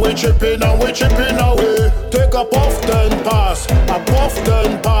chipping away. Take a puff, then pass.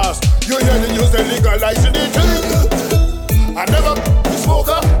 You hear the news, they legalizing the thing. I never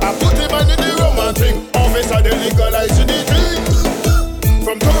smoker, I put him in the Roman thing. Officer, they legalizing the thing.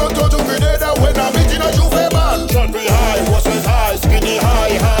 From Toronto to Grenada, when I'm eating a Juve man. Shot me high, what's with high, skinny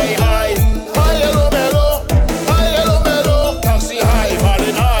high. High yellow mellow, taxi high,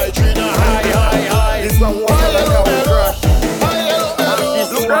 falling high, Trina high. This one was high yellow mellow.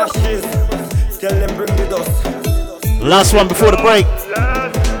 Tell them bring the dust. Last one before the break.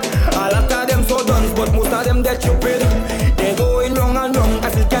 All after them so done, but most of them dead stupid. They going wrong and wrong,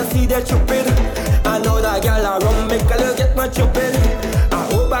 as you can see they're stupid. I know that girl are wrong, make a little get my stupid. I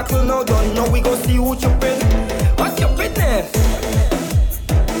hope back till now done, now we go see who stupid. What's stupidness?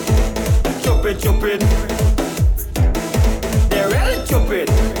 Stupid. They're really stupid.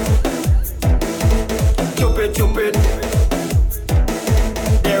 Stupid.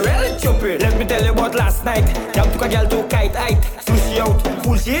 They're really stupid. Let me tell you about last night. Jam took a girl to kite height. Sushi out,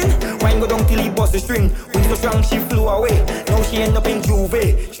 full she in. Wine go down till he bust the string. When so strong she flew away. Now she end up in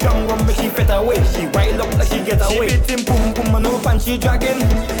Juve. Strong rum make she fet away. She wild up like she get away. She beat him boom and no pan she dragging.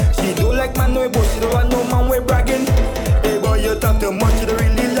 She do like man no bush. She don't want no man way bragging. Hey boy you talk too much. You don't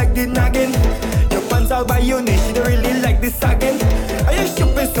really like the nagging. Your pants out by your knee. She don't really like the sagging. Are you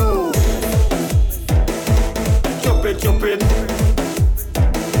stupid so? Stupid.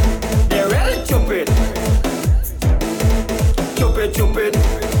 They're really stupid.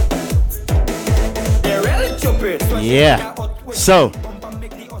 They're really stupid. Yeah. So,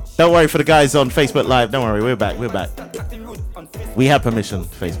 don't worry for the guys on Facebook Live. Don't worry, we're back. We have permission,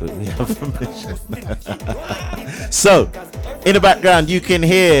 Facebook. We have permission. So, in the background, you can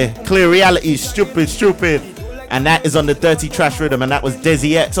hear Clear Reality, Stupid. And that is on the Dirty Trash rhythm. And that was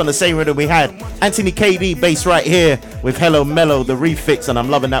Desi X on the same rhythm we had. Anthony KD bass right here with Hello Mellow, the refix. And I'm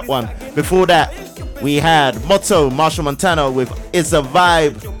loving that one. Before that, we had Motto, Marshall Montana with It's a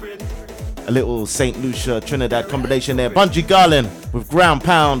Vibe. A little St. Lucia, Trinidad combination there. Bungie Garlin with Ground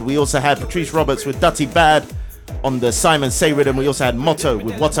Pound. We also had Patrice Roberts with Dirty Bad on the Simon Say rhythm. We also had Motto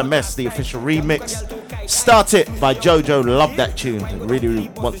with What a Mess, the official remix. Start It by Jojo. Love that tune. Really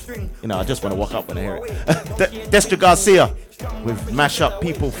want, I just want to walk up when I hear it. Destra Garcia with Mashup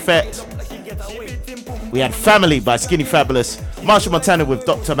People Fet. We had Family by Skinny Fabulous. Marshall Montana with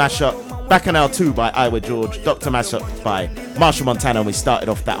Dr. Mashup. Bacchanal 2 by Iowa George. Dr. Mashup by Marshall Montana. And we started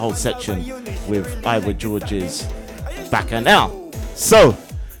off that whole section with Iowa George's Bacchanal. So,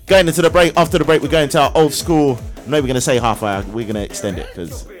 going into the break. After the break, we're going to our old school. I'm not even going to say half hour. We're going to extend it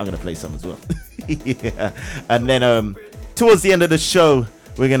because I'm going to play some as well. Yeah. And then towards the end of the show,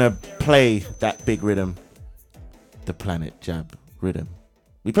 we're gonna play that big rhythm, the Planet Jab rhythm.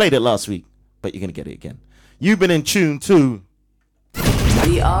 We played it last week, but you're gonna get it again. You've been in tune to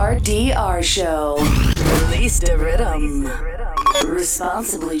The RDR Show. Release the rhythm.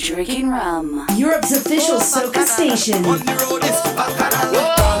 Responsibly drinking rum. Europe's official soca station. On the road is Bacchanal.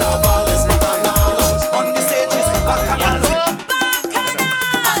 Carnival is Bacchanal. On the stage is Bacchanal.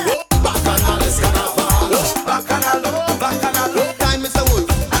 Bacchanal is Carnival. Bacchanal, Bacchanal. Time is the wood.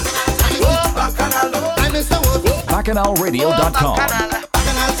 Bacchanal, time is the wood. BacchanalRadio.com.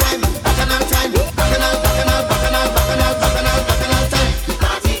 Bacchanal time. Bacchanal time. Bacchanal, Bacchanal, Bacchanal, Bacchanal, Bacchanal, Bacchanal time.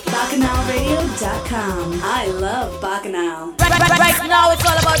 BacchanalRadio.com. I love Bacchanal. Right now it's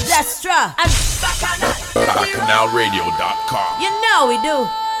all about Destra and BacchanalRadio.com. you know we do.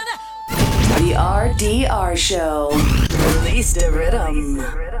 The RDR Show. Release the rhythm.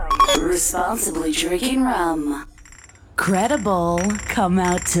 Responsibly drinking rum. Credible, come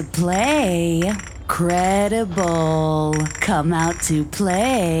out to play. Credible, come out to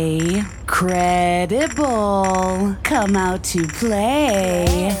play. Credible, come out to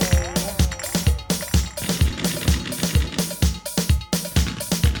play.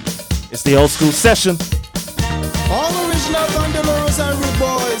 It's the old school session. All original Gondolaros and rude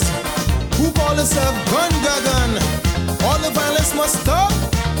boys who call themselves Gun Gagan. All the violence must stop.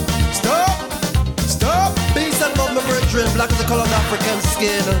 Stop. Stop. Peace and love, my brethren. Black is the color of African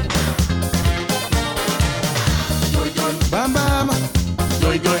skin. Bam bam.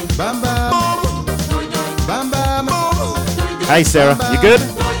 Bam bam. Bam bam. Hey Sarah, you good?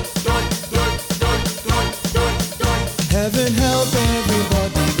 Heaven help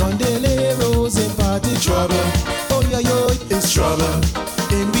everybody. Gondeleros in party trouble. Oh yeah, yo, it's trouble.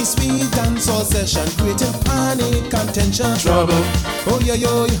 In we sweet dance all session, creating panic, contention, trouble. Oh yeah,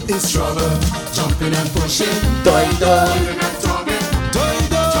 yo, it's trouble. Jumping and pushing, doi doi, doi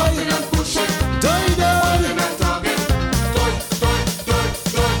doi, doi doi.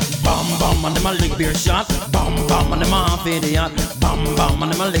 Bam bam and them a lick beer shot. Bam bam and them a half idiot. Bam bam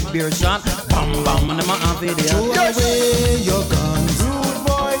and them a lick beer shot. Bam bam and them a half idiot. Throw away your guns, rude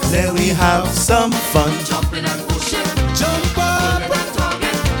boys. Let me have some fun. Jumping and pushing, jump up,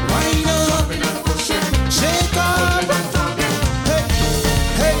 wind up, shake up. Hey,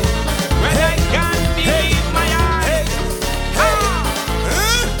 hey, When I can't believe my eyes.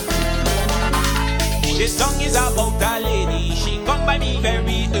 This song is about a lady. She come by me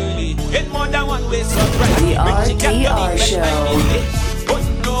very early. In more than one way surprise. The When she can't RDR believe Show. Oh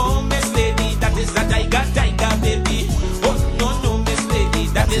no, Miss Lady, that is a tiger, tiger baby. Oh no, no, Miss Lady,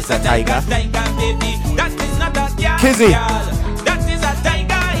 that is a tiger, tiger baby. That is not a girl, Kizzy. that is a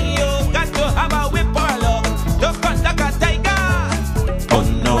tiger. You got to have a whip or love. Don't cut like a tiger. Oh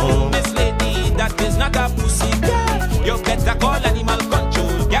no, Miss Lady, that is not a pussy girl. You better call animal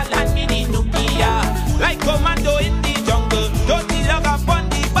control. Girl, hand me the Nokia. Like commando in the jungle. Don't need love up on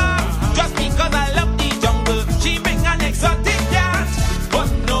the bar. Just because I love the jungle. She bring an exotic cat. Oh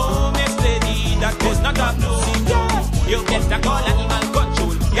no, Miss Lady, that is not a pussy girl. You better call animal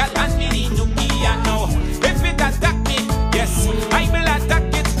control. Girl, hand me the Nokia now. If it attack me, yes, I will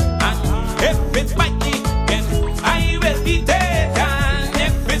attack it. And if it bite me, then I will be dead. And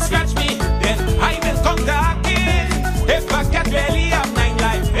if it scratch me, then I will conquer it. If I can really have 9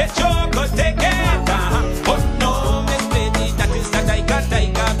 lives, it sure could take it. Oh no, Miss Lady, that is a tiger,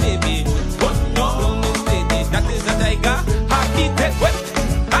 tiger baby. Oh no, Miss Lady, that is a tiger. I beat it wet,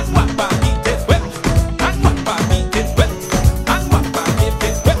 and Papa beat it wet, and Papa beat it wet, and Papa beat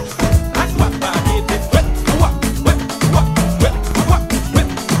it wet, and Papa beat it wet. Wet, wet, wet, wet, wet,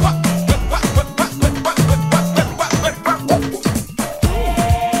 wet, wet, wet, wet, wet, wet, wet.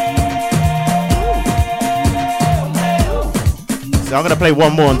 So I'm gonna play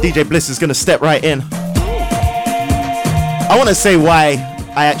one more and DJ Bliss is gonna step right in. I wanna say why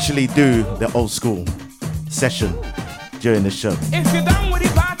I actually do the old school session during the show. If you're done with the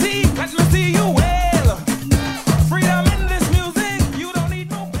party, let me see you wail. Freedom in this music, you don't need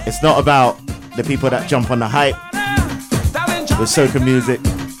no It's not about the people that jump on the hype with soca music.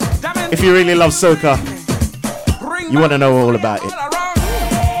 If you really love soca, you wanna know all about it.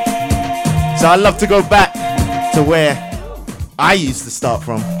 So I love to go back to where I used to start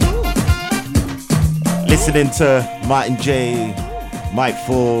from. Listening to Martin J, Mike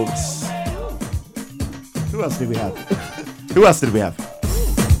Forbes. Who else did we have? Who else did we have?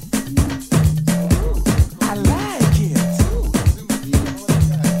 I like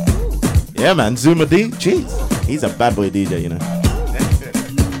it. Yeah, man, Zuma D. Jeez, he's a bad boy DJ, you know.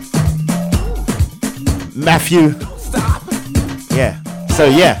 Matthew. Yeah. So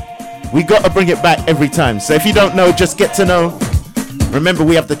yeah, we got to bring it back every time. So if you don't know, just get to know. Remember,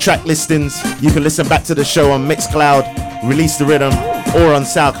 we have the track listings. You can listen back to the show on Mixcloud, Release the Rhythm, or on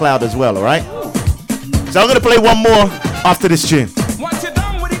SoundCloud as well, alright? So I'm going to play one more after this tune.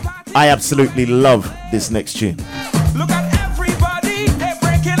 I absolutely love this next tune. Look at everybody, they're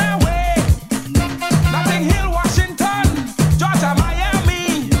breaking away. Notting Hill, Washington, Georgia,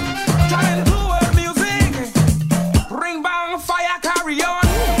 Miami. Trying to do world music. Ring bang, fire, carry on.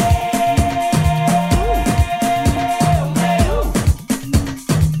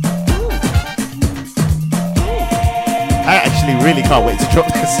 I actually really can't wait to drop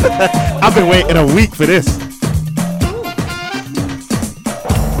this. I've been waiting a week for this.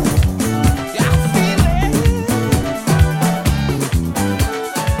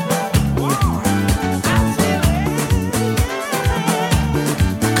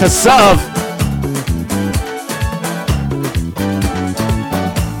 Kassav.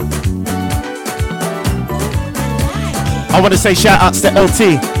 I want to say shout outs to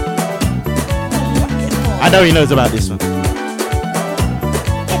LT. I know he knows about this one.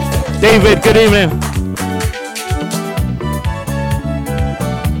 David, good evening.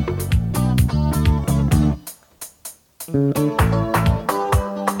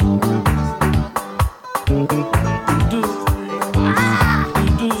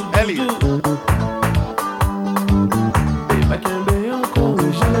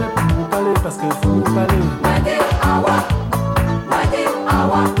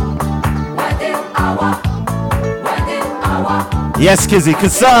 Yes, Kizzy,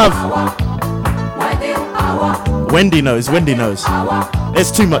 Kassav. Wendy knows.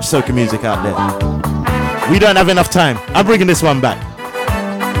 There's too much soca music out there. We don't have enough time. I'm bringing this one back.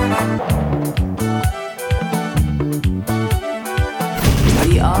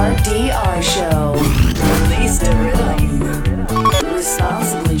 The RDR Show. Release the Rhythm.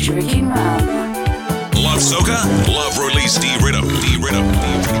 Responsibly drinking rum. Love soca? Love Release the Rhythm. The Rhythm.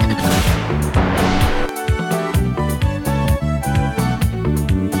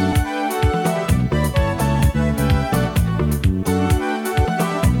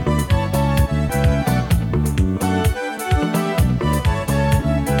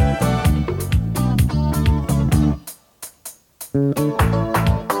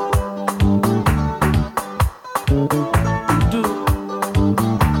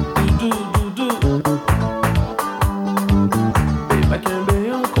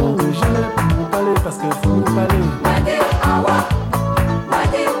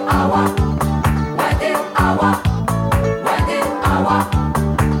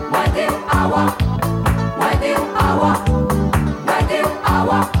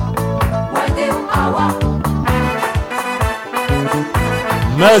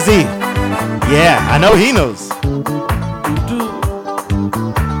 Mersey. Yeah, I know he knows.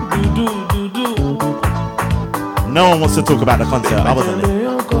 No one wants to talk about the concert. I wasn't there.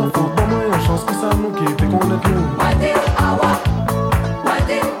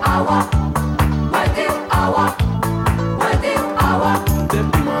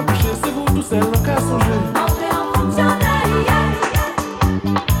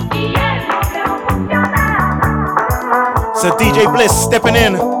 So DJ Bliss stepping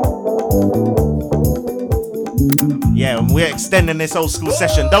in. Yeah, and we're extending this old school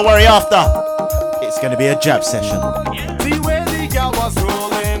session. Don't worry, after it's gonna be a jab session. The way the girl was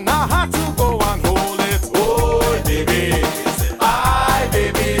rolling, I had to go and hold it. Oh, baby, aye,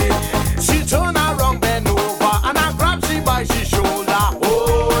 baby. She turned around, bend over, and I grabbed she by she shoulder.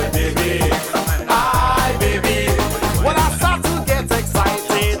 Oh, baby, aye, baby. When I start to get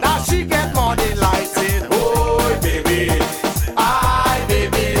excited, now she get more delighted. Oh, baby, aye,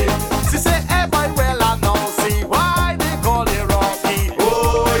 baby. She say, hey, boy, well, I know, see why they call it Rocky.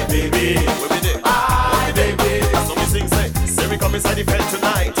 Oh, baby, aye, baby. So me sing, say we come inside the bed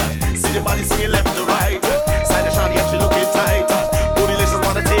tonight. See the body swinging left to right. Side the shawty and she looking tight. Bootylicious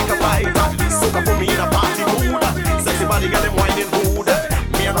wanna take a bite. Soca put me in a party mood. Sexy body got them winding mood.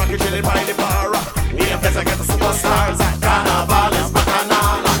 Me and Rocky chilling by the bar. Me and Festa get the superstars. Carnival is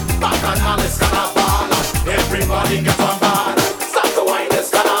bacchanal. Bacchanal is carnival. Everybody get on board. Start the wine is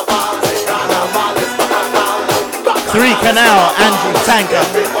carnival. Carnival is bacchanal. 3 Canal, Andrew Tanker.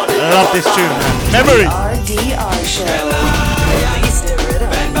 Love this tune, man. Memory. RDR Show. Release the Rhythm.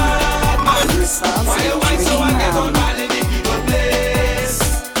 Responsibly drinking rum.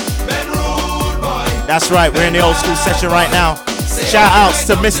 That's right, we're in the old school session right now. Shout outs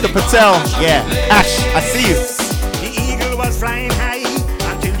to Mr. Patel. Yeah, Ash, I see you. The eagle was flying high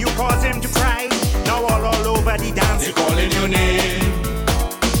until you caused him to cry. Now all over the dance, they're calling your name.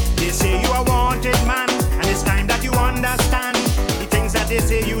 They say you are wanted, man, and it's time that you understand the things that they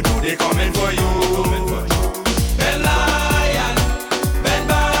say you do. They coming for you. The lion,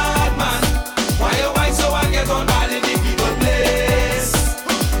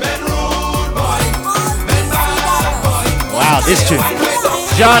 This tune.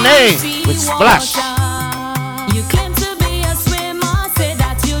 Johnny with Splash. You claim to be a swimmer, say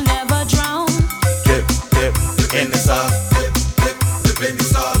that you'll never drown. Dip, dip, in the sun.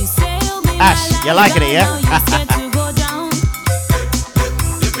 You say you'll be Ash, you liking it, yeah? to go down.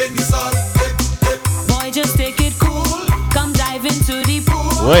 Boy, just take it cool. Come dive into the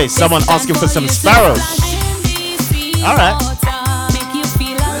pool. Wait, someone asking for some sparrows. All right. Make you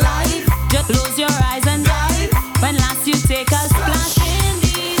feel alive. Just close your eyes and dive. When last you take a splash in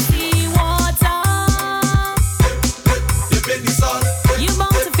the sea water, you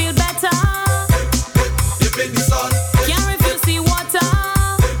bound to feel better. Can't refuse sea water.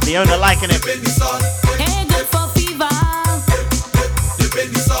 The owner liking it. Hey, good for fever.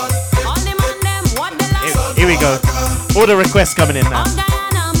 All the man them what they like. Here we go. All the requests coming in now. All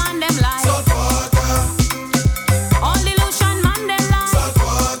Guyana man them like. All the Lucian man them like.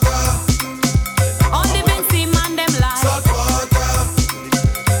 All the Vincy man them like.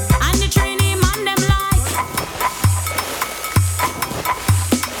 And the Trini man them like.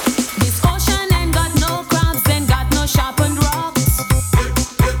 This ocean ain't got no crabs, ain't got no sharpened rocks.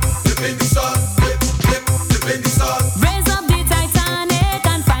 Raise up the Titanic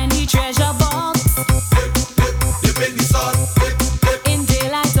and find the treasure box. In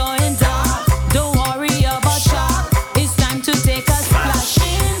daylight or in dark, don't worry about shark. It's time to take a splash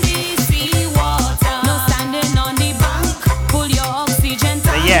in the sea water. No standing on the bank, pull your oxygen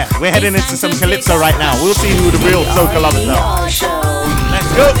So tank. yeah, we're heading into some calypso right now. We'll see who the real soca lovers are. Let's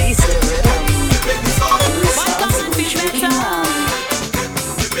go.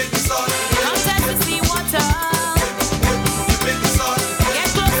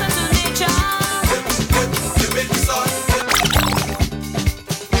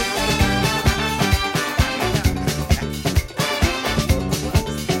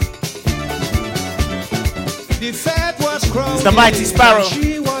 The fat was growing. It's the Mighty Sparrow.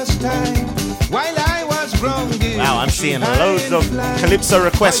 She was time while I was growing. Wow, I'm seeing loads of calypso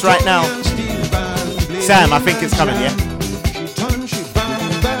requests right now. Sam, I think it's coming, yeah?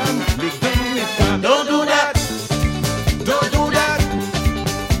 Don't do that. Don't do that.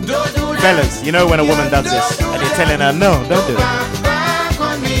 Don't do that. Fellas, you know when a woman does this and you're telling her, no, don't do it. Back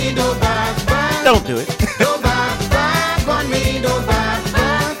on me, do back, back. Don't do it. Do back on me, do back,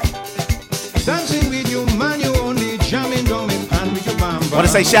 back. Dancing with you, man, you only jamming down me pan with your bam. I want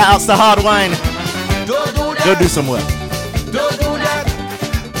to say shout outs to Hard Wine. Don't do that. Go do some work. Don't do that.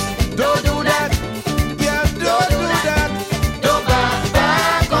 Don't do that. Yeah, don't do that. Do back,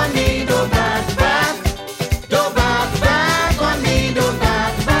 back on me, do back, back. Do back, back on me, do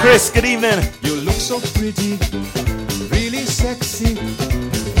back, back. Chris, good evening. You look so pretty, really sexy.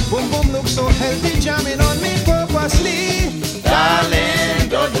 Boom, boom, look so healthy, jamming on me purposely. Darling,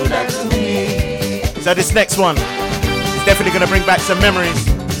 don't do that to me. So this next one is definitely going to bring back some memories.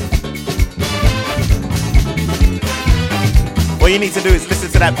 All you need to do is listen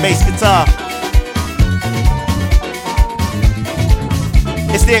to that bass guitar.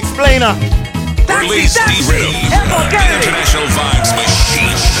 It's the Explainer. Release D-Rhythm, the International Vibes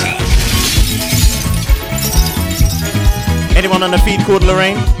Machine. Anyone on the feed called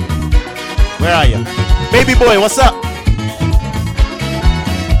Lorraine? Where are you? Baby boy, what's up?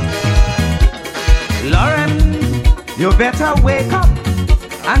 Lauren, you better wake up.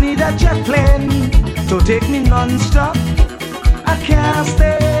 I need a jet plane to take me non-stop. I can't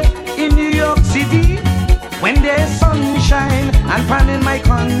stay in New York City when there's sunshine and fun in my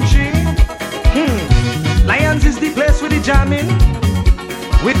country. Lions is the place with the jamming,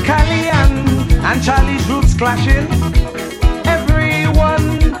 with Cali and Charlie's roots clashing.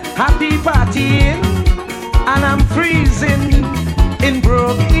 Everyone happy partying, and I'm freezing in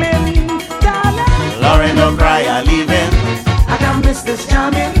Brooklyn. Darling, Lauren, don't cry, I'm leaving. I can't miss this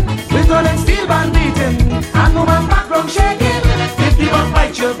jamming with gold and steel band beating and woman background shaking. If the bump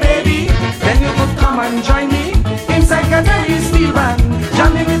bite your baby, then you could come and join me inside Canary steel band,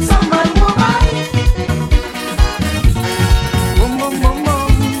 jamming with some man woman. Boom boom boom boom,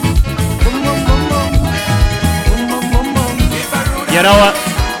 boom boom boom boom, boom boom boom boom. You know what?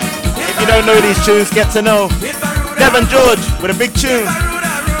 If you don't know these tunes, get to know Devon George with a big tune.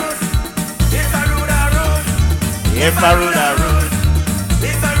 If I rule, I rule.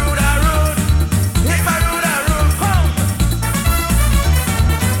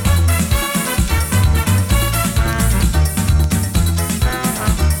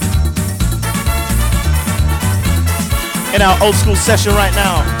 In our old school session right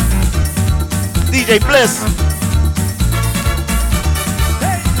now, DJ Bliss.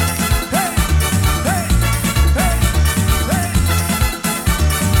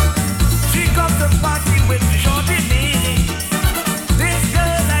 She got the party with shorty me.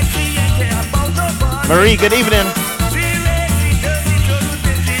 Marie, good evening.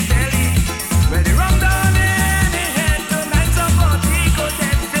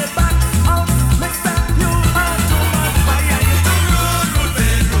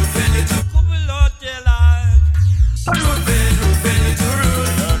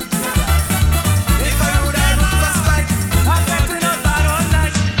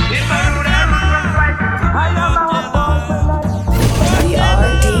 The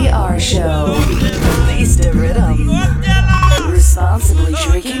RDR Show. Release the rhythm. Responsibly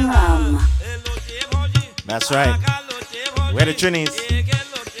drinking rum. That's right. We're the Trinities.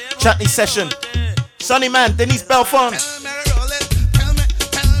 Chutney session. Sonny Man, Denise Belfont.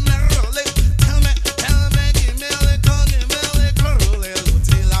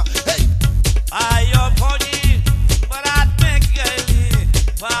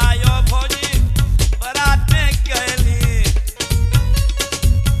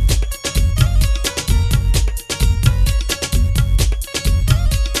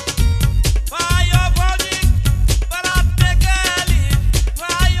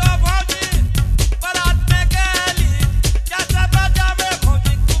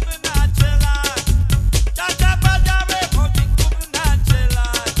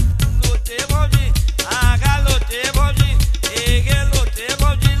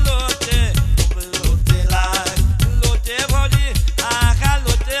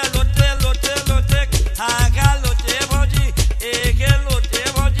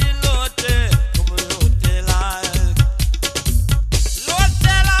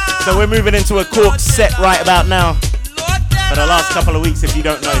 So we're moving into a cork set right about now. For the last couple of weeks, if you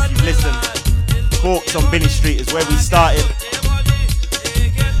don't know, if you've listened, Corks on Binney Street is where we started.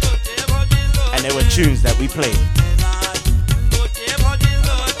 And there were tunes that we played.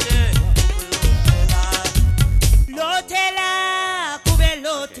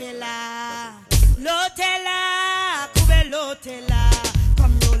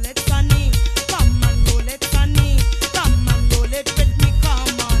 Come roll it, Sonny. Come and roll it, Sonny. Come and roll it with me.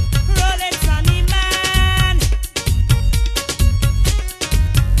 Come on, roll it, Sonny man.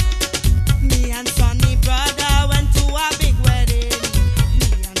 Me and Sonny brother went to a big wedding. Me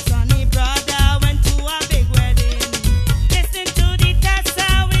and Sonny brother went to a big wedding. Listen to the tassa,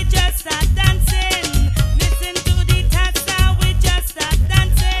 we just start dancing. Listen to the tassa, we just start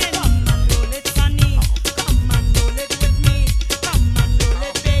dancing. Come and roll it, Sonny. Come and roll it with me. Come and roll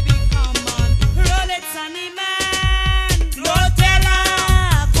it, baby. Come on, roll it, Sonny man. Lotela,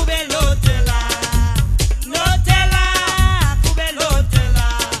 kube lotela. Lotela, kube lotela.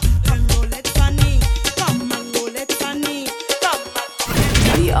 Come roll it, Sonny. Come and roll it, Sonny. Come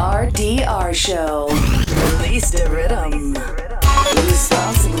and The RDR Show. Release the rhythm.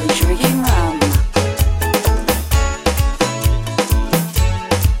 Responsibly drinking rum.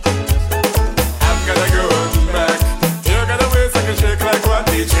 I've got a good back. You got a waist I can shake like what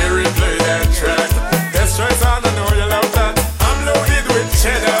DJ replay that track. That's right, son, I know you love that. I'm loaded with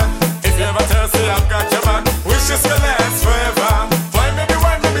cheddar. If you ever thirsty, I've got your back. Wish this could last forever. Why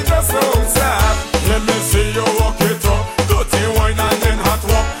maybe just don't stop. Let me see you walk it up. Dirty wine and then hot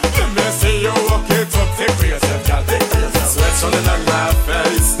walk. Let me see you walk it up. Take for yourself, girl, take for yourself. Sweat's running on my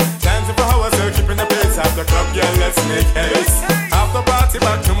face. Dancing for hours, so keeping the pace. After club, yeah, let's make haste. After party,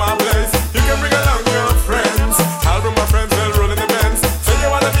 back to my place. You can bring along your friends. I'll bring my friends, we'll roll in the Benz. Say you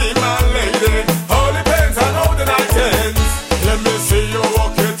wanna be my lady. All depends on how the night ends. Let me see you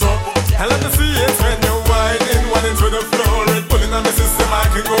walk it up. And let me see it when you're whining. One into the floor. It pulling on the system, I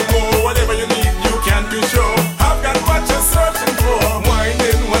can go more. Whatever you need, you can be sure. I've got what you're searching for.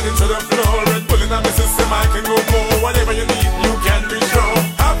 Whining, one into the floor. It pulling on the system, I can go more. Whatever you need, you can be sure.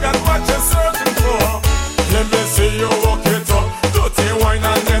 I've got what you're searching for. Let me see you walk it up. Dirty wine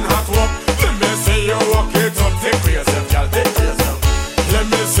and then hot walk. Let me see you walk it up. Take for yourself, girl, take for yourself. Let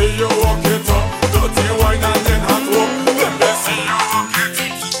me see you walk it up. Dirty wine and then hot walk. Let me see you walk it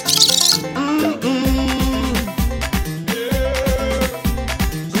up.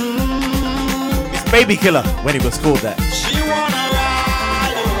 It's Baby Killer when he was called that. She wanna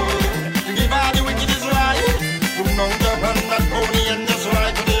ride, oh, to give her the wickedest ride. To mount up on that pony and just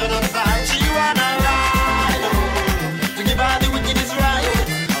ride to the other side. She wanna ride, oh, to give her the wickedest ride.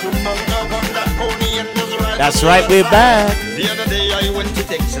 To mount up on that pony and just ride. That's right, we're back. The other day I went to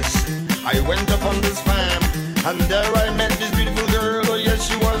Texas. I went up on this farm, and there I met this beautiful girl. Oh yes,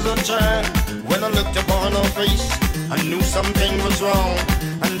 she was a child. When I looked upon her face, I knew something was wrong.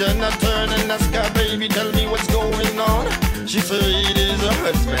 And then I turned and asked her, baby, tell me what's going on. She said it is her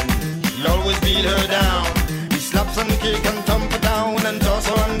husband. He always beat her down. He slaps and kick and thump her down and toss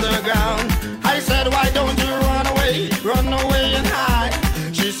her on the ground. I said, why don't you run away and hide?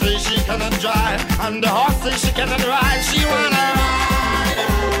 She says she can cannot drive, and the horses she cannot ride. She wanna ride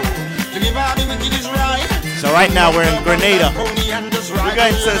to give her the wickedest ride. So right now we're in Grenada. We're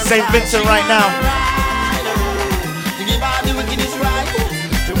going to St. Vincent right now. To give her the wickedest ride.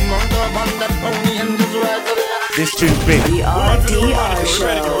 To mount up on that pony and just ride to the This tune's big. The RDR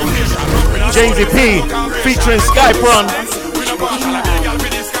Show. Jay-Z P featuring Skypron.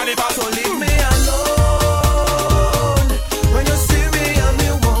 So leave me alone. When you see me, I'm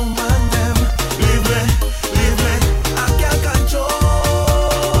your woman, them. Leave me, I can't control.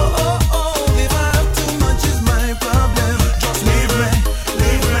 If I have too much, is my problem. Just leave me.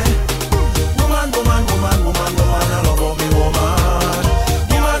 Woman, I love me, woman.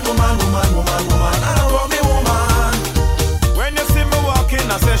 Woman, I love me, woman. When you see me walk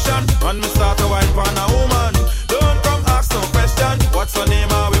in a session, when me start to wine for a woman, don't come ask no question. What's her name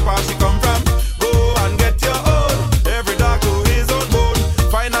or where she come from? Go and get your own. Every dog to his own bone.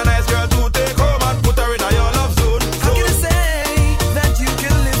 Find a nice girl to take home and put her in your love zone. How can you say that you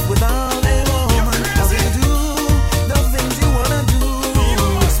can live without a woman? How can you do the things you wanna do?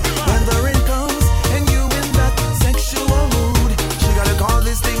 When the rain comes and you in that sexual mood, she gotta call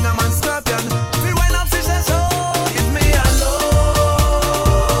this thing a man scorpion. We went up, she says, oh, leave me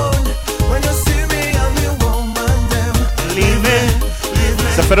alone. When you see me, I'm your woman, them. Leave me.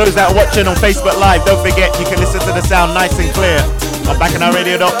 So for those that are watching on Facebook Live, don't forget you can listen to the sound nice and clear on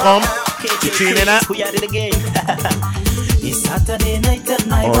bacchanalradio.com. You tune in at. It's Saturday night at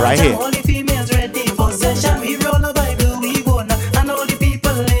night. All right here. All the females ready for session. We roll a Bible, we wanna, and all the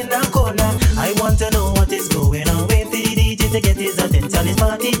people in a corner. I want to know what is going on. Wait for the DJ to get his attention. It's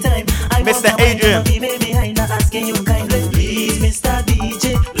party time. I Mr. Adrian. Be behind her asking you kindly, please, Mr.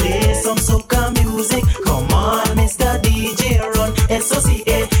 DJ, play some soca music. Come on, Mr. DJ, run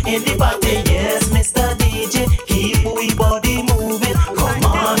SOCA in the party. Yes, Mr. DJ, keep we body moving. Come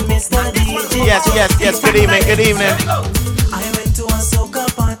on, Mr. DJ. Yes. Good evening. I went to a soca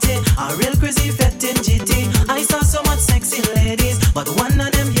party, a real crazy fete in GT. I saw so much sexy ladies, but one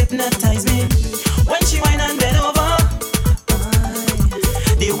of them hypnotized me. When she whine and bend over,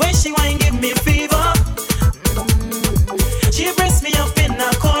 the way she whine give me fever. She pressed me up in a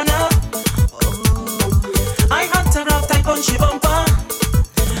corner. I had to grab tight on she bumper,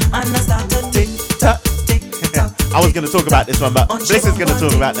 and I started tick tock. I was going to talk about this one, but Bliss is going to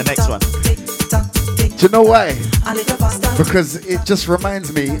talk about the next one. Do you know why? Because it just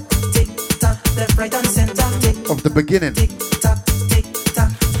reminds me of the beginning.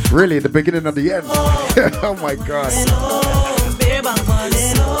 Really, the beginning of the end. Oh my God.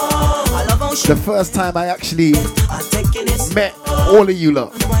 The first time I actually met all of you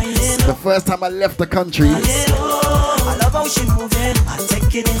lot. The first time I left the country.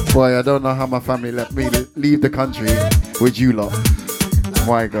 Boy, I don't know how my family let me leave the country with you lot.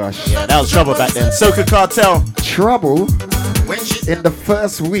 My gosh. Yeah, that was trouble back then. Soca Cartel. Trouble? In the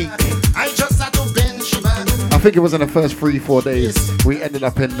first week, I think it was in the first 3-4 days, we ended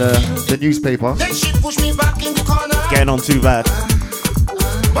up in the newspaper. Getting on too bad.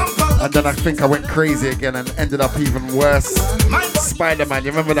 And then I think I went crazy again and ended up even worse. Spider-Man, you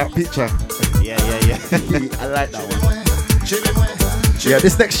remember that picture? Yeah. I like that one. Yeah,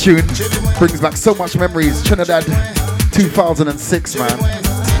 this next tune brings back so much memories. Trinidad 2006, man.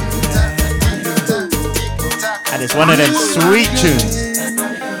 And it's one of them sweet tunes.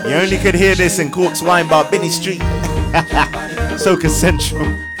 You only could hear this in Cork's Wine Bar, Binney Street. Soca Central.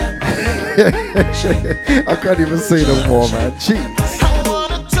 I can't even say no more, man. Jeez.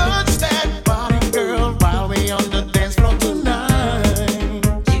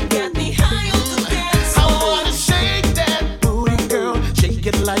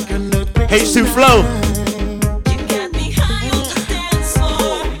 H2 Flow.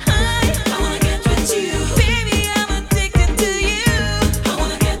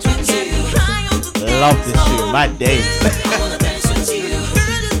 Love this tune, my days.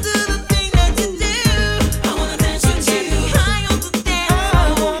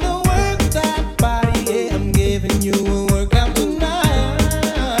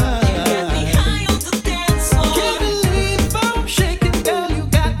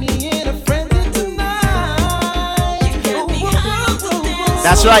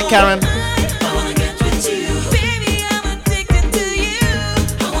 That's right, Karen.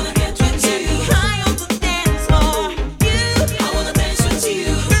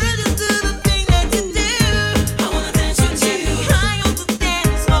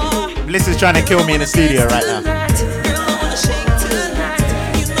 Bliss is trying to kill me in the studio right now.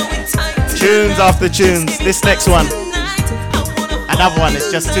 Tunes after tunes. This next one. Another one, it's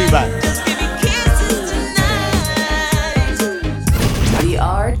just too bad. The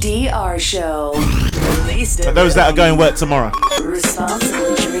RDR Show. Released For those that are going work tomorrow,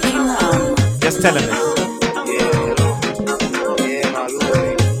 responsibly drinking rum. just tell them this.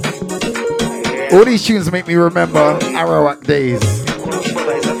 All these tunes make me remember Arawak days.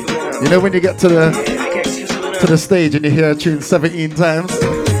 You know when you get to the stage and you hear a tune 17 times?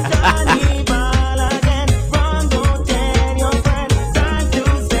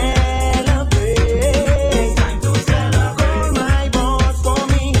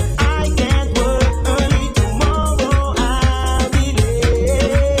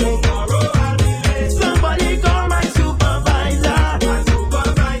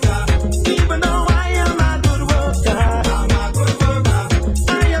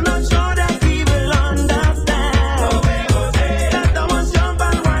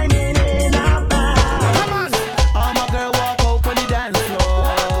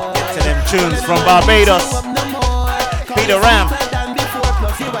 From Barbados, Peter Ram.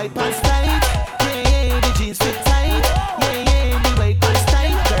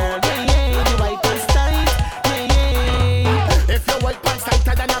 If your white pants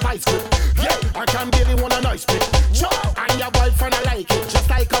tighter than a vice grip, yeah, I can give you one a nice pick. Sure, and your boyfriend I like it, just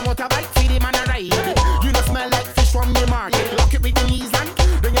like a motorbike, feed him and I ride it. You don't smell like fish from the market. Lock it with the knees and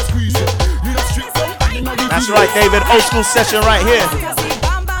then you squeeze it. You don't street so and you know you. That's right, David. Old school session right here.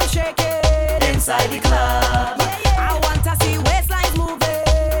 Inside the club, I want to see waistlines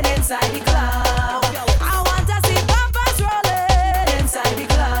moving inside the club. I want to see bumpers rolling inside the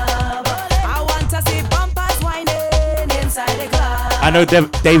club. I want to see bumpers whining inside the club. I know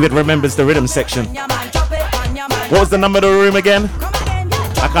David remembers the rhythm section. What was the number of the room again?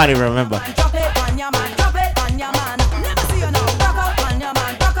 I can't even remember.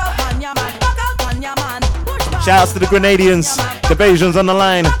 Shout outs to the Grenadians, the Bajans on the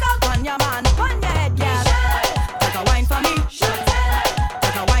line.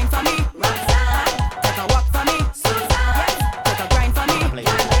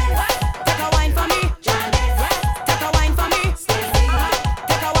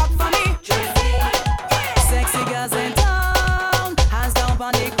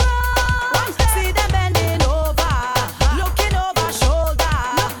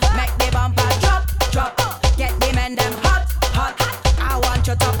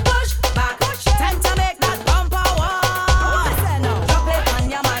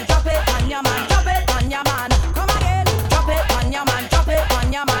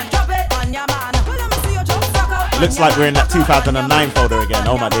 Looks like we're in that 2009 folder again.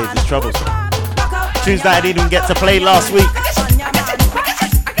 Oh my days, it's troublesome. Tunes that I didn't even get to play last week.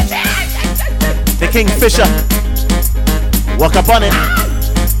 The Kingfisher. Walk up on it.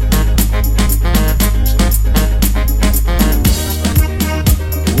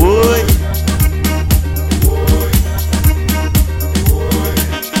 Wood.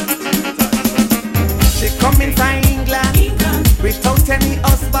 She coming from England without any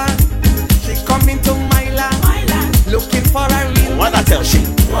husband. She coming to my land looking for a real. Why not tell she?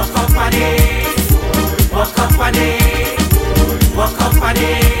 Walk up on it, walk up on it, walk up on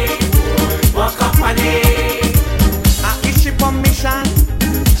it, walk up on it. If she permission,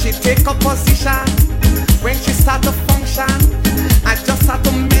 she take a position. When she start to function, I just start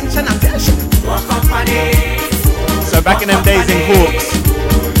to mention and tell she walk up on it. So back in them days in Hawks,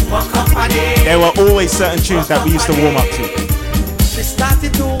 there were always certain tunes that we used to warm up to. She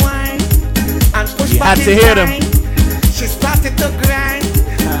started to whine and push You back had to in hear time. them. She started to grind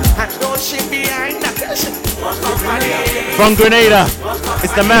and though she behind, I tell she walk up on it. From Grenada,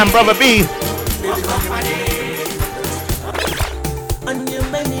 it's the man, Brother B. Walk up on it. And you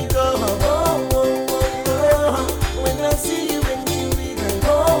make me go, oh, oh, oh, oh. When I see you in the river,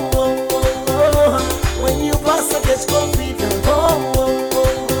 oh, oh, oh, oh. When you pass, I get confident, oh, oh,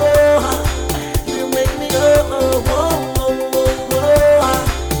 oh, oh. You make me go, oh, oh, oh,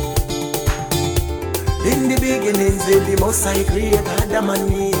 oh. In the beginning, the most I created Adam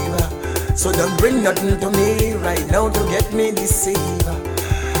and Eve. So don't bring nothing to me right now to get me deceived.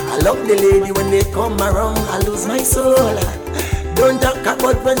 I love the lady when they come around, I lose my soul. Don't talk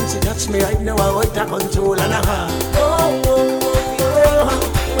about when she touch me right now, I want to control and oh, oh, oh, oh,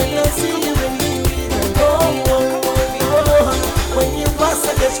 when I see you in the river, oh, oh, oh, when you pass I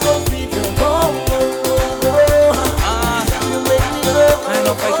get confident, oh, oh, oh, you make me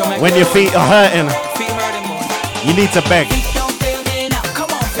go. When your feet are hurting, you need to beg.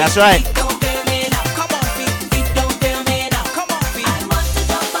 That's right.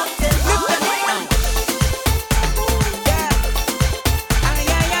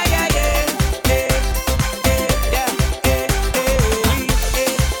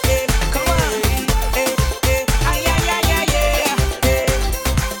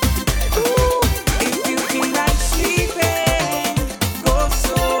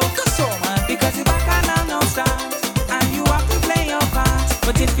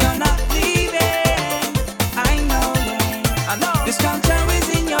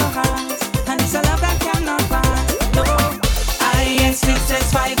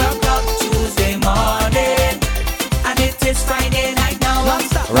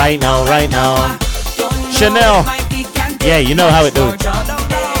 Right now, right now. Chanel. Yeah, you know how it do.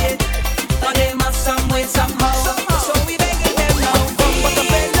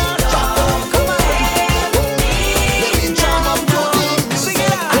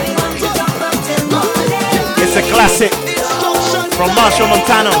 It's a classic from Marshall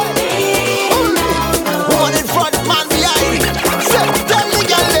Montano. One in front, man behind. Tell the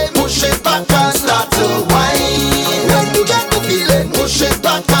girl, push it back and start to whine. When you get the feeling, push it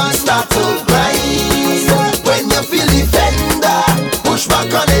back and start to grind. When you feel the fender, push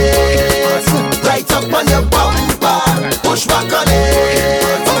back on it. Right up on your bumper, push back on it.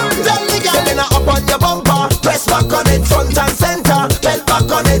 Tell the girl, up on your bumper, press back on it, front and center. Belt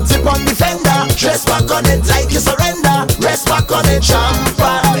back on it, tip on the fender. Dress back on it like you surrender. Rest back on it,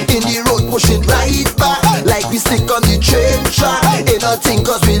 champa. In the road, push it right back. Like we stick on the train track. Ain't nothing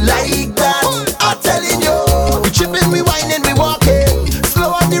cause we like that. I'm telling you, we chipping, we whining, we walking.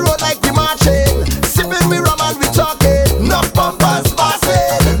 Slow on the road like we marching. Sipping, we rum and we talking. No bumpers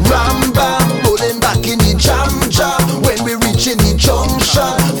passing. Ram bam, rolling back in the jam jam. When we reach in the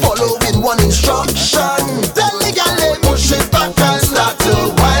junction, following one instruction. Tell the girl, push it back and start to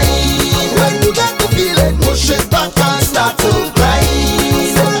whine. When you get the feeling, push it back and start to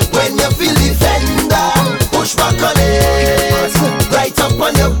grind. When you feel the fender, push back on it. Right up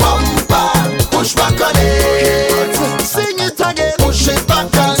on your bumper, push back on it. Sing it again, push it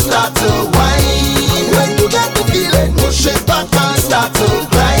back and start to whine. When you get the feeling, push it back and start to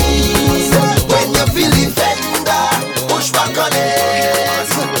grind. When you feel the fender, push back on it.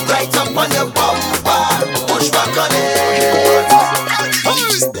 Right up on your bumper, push back on it.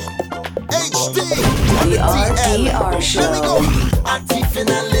 HD, The RDR Show.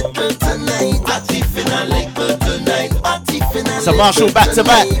 So Marshall back to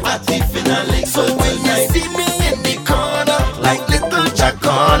back. So when you see me in the corner, like little Jack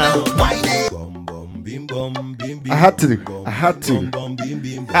Corner, I had to.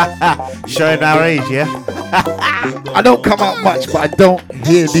 Showing our age, yeah? I don't come out much, but I don't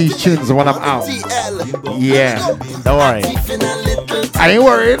hear these tunes when I'm out. Yeah. Don't worry. I ain't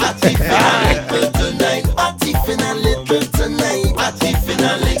worried.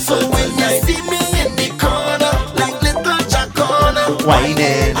 so when you see me in the corner, like little Jack Corner,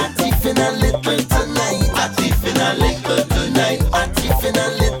 whining.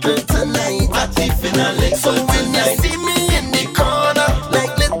 So when you see me in the corner,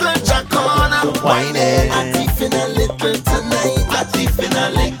 like little Jack Corner, whining.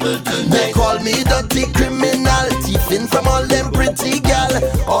 They call me dirty criminal, thieving from all them pretty gal.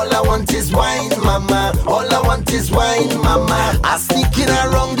 All I want is wine, mama. All I want is wine, mama. I sneaking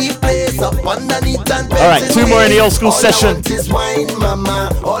around the place, up underneath and Alright, two more in the old school session. All I want is wine, mama.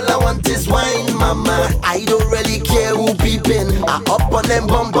 All I want is wine, mama. I don't really care who peeping. I up on them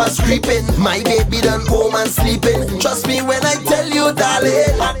bumpers creeping. My baby done home and sleeping. Trust me when I tell you,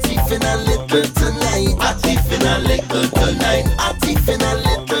 darling. I'm thieving a little tonight. I'm thieving a little tonight. I'm thieving a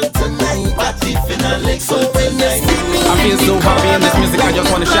little tonight. I'm thieving a little. So when you see me, I feel so happy in this music, I just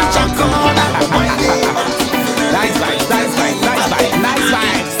wanna shout. Nice vibes, nice vibes, nice vibes, nice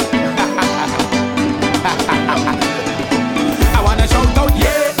vibes. I wanna shout out,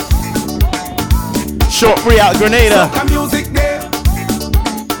 yeah. Short free out Grenada. Soca music there.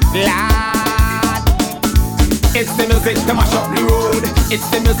 Lad. It's the music to mash up the road. It's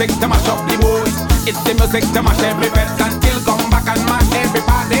the music to mash up the boat. It's the music to mash every fest until come back and mash every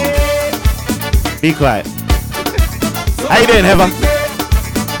party. Be quiet. How you doing, Heather?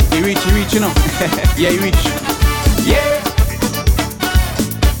 You reach, you know. Yeah, you reach. Yeah.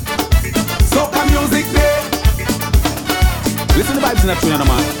 Soca music there. Listen to the vibes in that tune,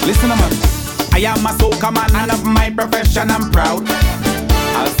 man. Listen, man. I am a soca man and of my profession I'm proud.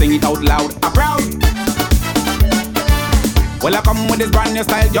 I'll sing it out loud. I'm proud. Well, I come with this brand new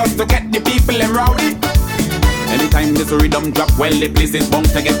style just to get the people them rowdy. Anytime this rhythm drop, well, the place is bound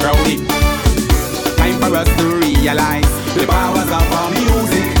to get rowdy. Time for us to realize the powers of our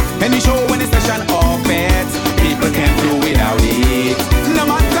music. Any show when the session opens, people can't do without it. No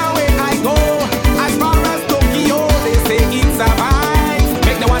matter where I go, as far as Tokyo, they say it's a vibe.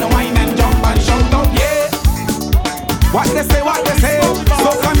 Make the one wine and jump and shout out, yeah. What they say,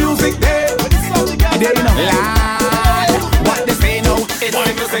 soca music there. They know. Lie. What they say now, it's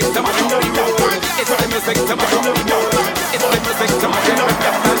the music to my show. It's the music to my show. It's the music to my show.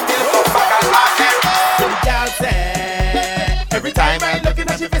 Every time I looking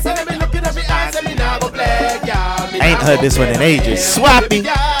at your face and I'm looking at your eyes, and me now go play, yeah. I ain't heard this one in ages. Swappy.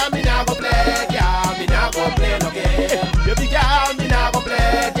 Me now go play, yeah. Me now go play no game. Baby girl, me now go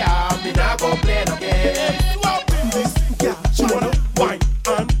play, yeah. Me now go play no game. Swapping this, yeah. She wanna wine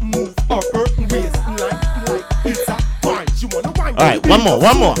and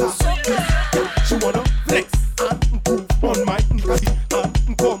one more. She wanna flex and prove on my body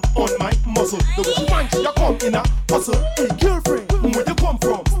and come on my muscle. The way she whine, she a come in a hustle. Hey girlfriend, where you come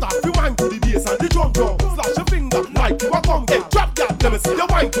from? Start to whine to the bass and the drum drum. Flash your finger like you a come. Hey, drop gal, let me see you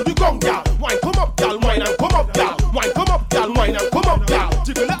whine to the gong gal. Whine come up gal, whine and come up gal. Whine come up gal, whine and come up gal.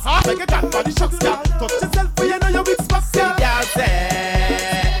 Jiggle it hard like a cat body shots gal. Touch yourself for you know your big spots gal. Gal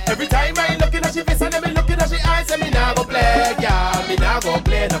say, every time I looking at she face and me looking at she eyes, say me nah go play gal, me nah go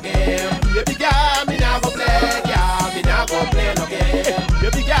play no game. Baby gal, me nah go play gal, me nah go play no game.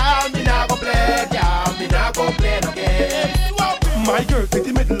 Baby gal, me nah go play gal, me nah go play no game. My girl in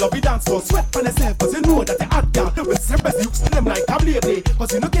the middle of the dance floor, sweat on herself, cause you know that the hot gal with service looks to them like a lady.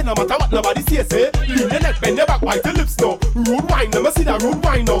 Cause you know no matter what nobody says, eh? Lean your neck, bend your back, bite your lips now. Rude wine, let me see that rude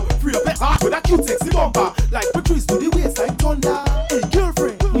wine now. Free up your heart with a cute sexy bumper. Like Patrice to the waist like thunder. Hey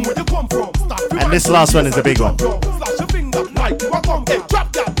girlfriend, where you come from? And this last one is a big one. Flash your finger like you a come. Hey,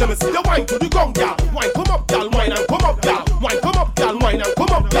 drop gal, let me see your wine to the gong gal. Wine come up gal, wine and come up gal. Wine come up gal, wine and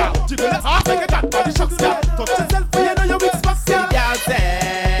come up gal. Jiggle it hard like a cat body shots gal. Touch yourself for you know your big spots gal. Gal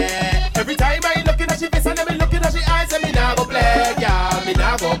say, every time I looking at she face and me looking at she eyes, and me nah go play gal, me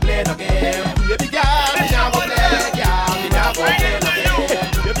nah go play no game. Baby gal, me nah go play gal, me nah go play no game.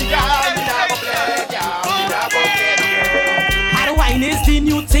 Baby gal, me nah go play gal, me nah go play no game. Hard wine is the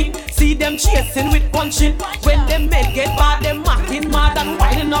new thing. See them chasing with punching. When them men get bad, them macking mad and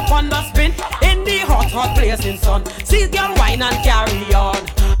winding up on the spin. In the hot blazing sun, see girl wine and carry on.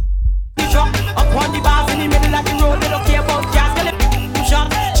 Up on the bars in the middle of the road, they don't care about gas, get a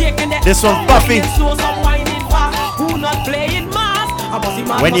shot. Shaking that. This one, Buffy. Slow some whining fast. Who not playing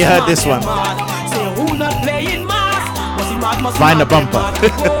mass? When you heard this one, say who not playing mass? find the bumper.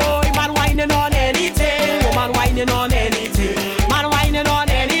 Oh, man whining on anything, woman whining on anything. Man whining on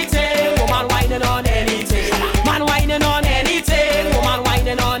anything, woman whining on anything. Man whining on anything, woman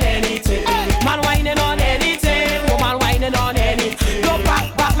whining on anything. Man whining on anything, woman whining on anything. Go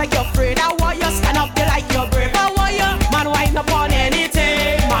back like you're afraid. I want you stand up there like you're brave. I want you man whine up on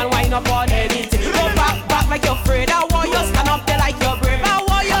anything, man whine up on anything. Go back like you're afraid. I want you stand up there like you're brave. I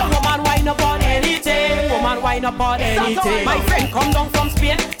want you woman whine up on anything, woman whine up on anything. My friend come down from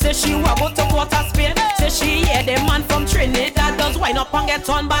Spain, say she will go to Water Spain. Say she hear the man from Trinidad does wine up and get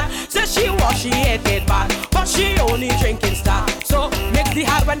on bad. Say she wash, she hate it bad, but she only drinking star. So mix the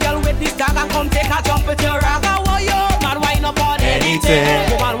hard one girl with this tag and come take a jump with your rag. I want you man wine up on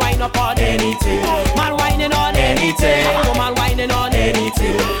anything, woman wine up on anything. Man whining on anything, woman whining on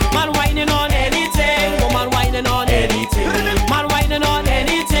anything. Man whining on anything, woman whining on anything. Man whining on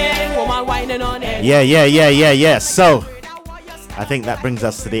anything, woman whining on anything. Yeah. So, I think that brings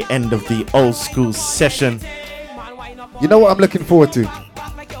us to the end of the old school session. You know what I'm looking forward to?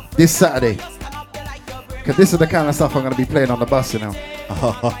 This Saturday. Because this is the kind of stuff I'm going to be playing on the bus, you know.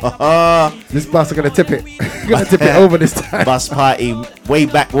 This bus, I'm going to tip it. Going to tip it over this time. Bus party way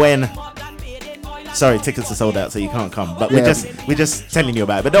back when. Sorry, tickets are sold out, so you can't come. But we're just telling you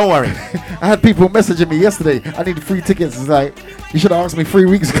about it. But don't worry. I had people messaging me yesterday. I need free tickets. It's like, you should have asked me 3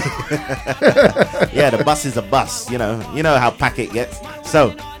 weeks ago. Yeah, the bus is a bus. You know how packed it gets.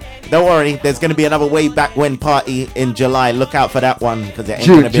 So, don't worry. There's going to be another way back when party in July. Look out for that one because it ain't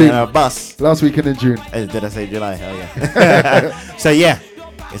going to be in a bus. Last weekend in June. Did I say July? Oh, yeah. So, yeah,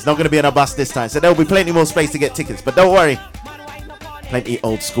 it's not going to be in a bus this time. So, there'll be plenty more space to get tickets. But don't worry. Plenty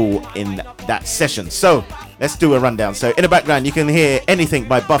old school in that session. So let's do a rundown. So in the background you can hear Anything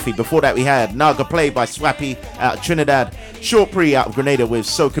by Buffy. Before that we had Naga Play by Swappy out of Trinidad, Short Pre out of Grenada with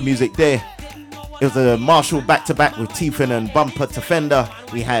Soca Music there. It was a Marshall back-to-back with Tiffin and Bumper to Fender.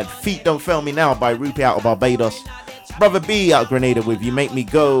 We had Feet Don't Fail Me Now by Rupee out of Barbados, Brother B out of Grenada with You Make Me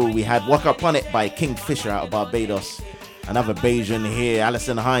Go. We had Walk Up On It by Kingfisher out of Barbados. Another Bajan here,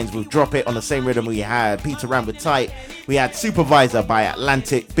 Alison Hines with Drop It on the same rhythm we had Peter Ram with Tight. We had Supervisor by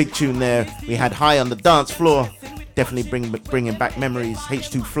Atlantic, big tune there. We had High on the Dance Floor, definitely bringing back memories,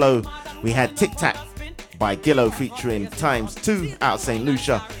 H2 Flow. We had Tic Tac by Gillo featuring Times 2 out of St.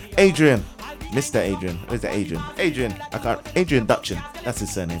 Lucia. Adrian, Mr. Adrian, where's the Adrian? Adrian Dutchin, that's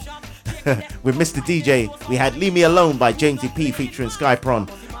his surname. With Mr. DJ, we had Leave Me Alone by Jamesy P featuring Skypron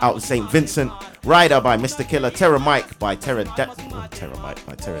out of St. Vincent. Rider by Mr. Killer. Terror Mike by Terror Dan.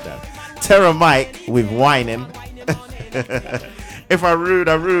 Terror Mike with Whining. If I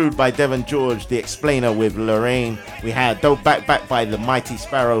Rude by Devon George. The Explainer with Lorraine. We had Dope Back by The Mighty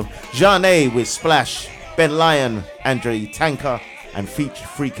Sparrow. Jeanne with Splash. Ben Lyon, Andre Tanker and Feature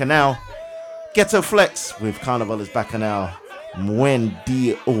Free Canal. Ghetto Flex with Carnival is Bacchanal. Mwen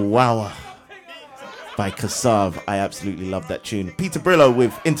Di Owawa by Kassav. I absolutely love that tune. Peter Brillo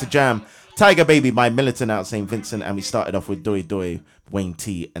with Interjam. Tiger Baby by Militant out St. Vincent, and we started off with Doi Doi, Wayne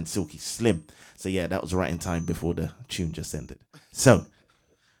T, and Silky Slim. So yeah, that was right in time before the tune just ended. So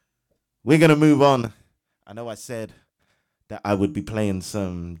we're gonna move on. I know I said that I would be playing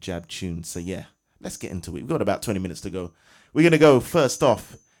some jab tunes, so yeah, let's get into it. We've got about 20 minutes to go. We're gonna go first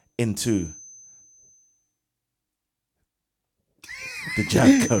off into the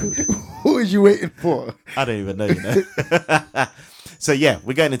jab code. What was you waiting for? I don't even know, you know. So yeah,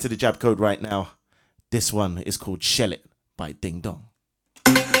 we're going into the jab code right now. This one is called Shell It by Ding Dong.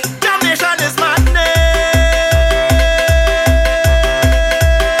 Damnation is madness.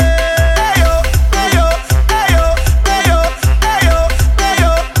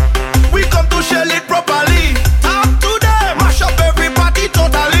 We come to shell it properly. Talk to them, mash up everybody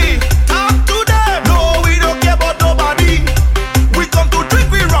totally. Talk to them, no, we don't care about nobody. We come to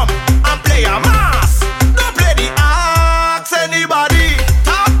drink we rum and play a mass. Don't play the axe anybody.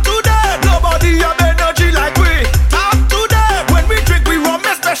 Talk to them, nobody have energy like we. Talk to them, when we drink we rum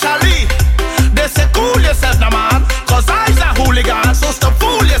especially. They say cool yourself now man, cause I's a hooligan. So stop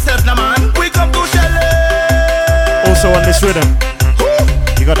fool yourself now man. We come to shell it. Also on this rhythm,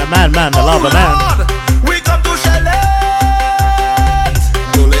 you got the man, the lava man. We come to shell it.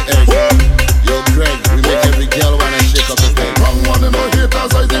 Yo, Craig, we make every girl wanna shake up the thing. Wrong one, and no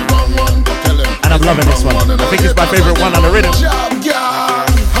haters, I say wrong one. Tell them. And I'm loving this one. I think it's my favorite one on the rhythm. Jab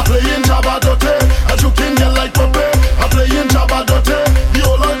gang, I play in Jabba Dote. I joke in girl like Poppy. I play in Jabba Dote. You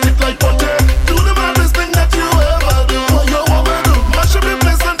all on it like Potte. Do the maddest thing that you ever do. What you want me do? Mash up your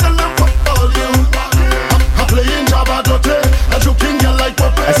place and tell them fuck all you. I play in Jabba Dote. I joke in girl like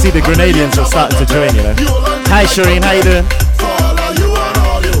Poppy. I see the Grenadians are starting to join, you know. Hi Shireen, how you doing? Follow you and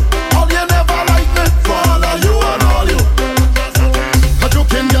all you. All you never like me. Follow you and all you. I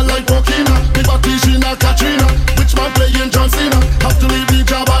joke in girl like Burkina. Big Batishina, Katrina. Which man playing John Cena? Have to leave the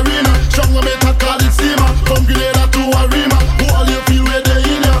job arena. Strong me that call it steamer. From Grenada to Arima. Who all you feel where they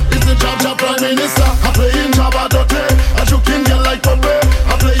in ya? Is the job prime minister? I play in Jabba Dote. I joke in girl like Poppy.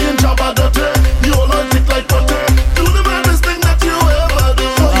 I play in Jabba Dote. You all on it like Potte. Do the maddest thing that you ever do.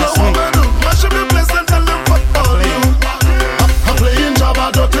 What you want me do? Mash up your place and tell them fuck all you. I play in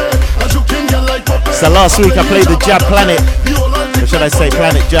Jabba Dote. I joke in girl like Poppy. So last week I played the Jab Planet, or should I say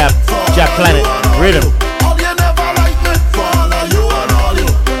Planet Jab, Jab Planet rhythm. All you never like me. Follow you and all you.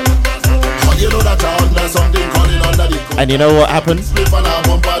 How you know that you're under something calling under the coat? And you know what happened? Slip and a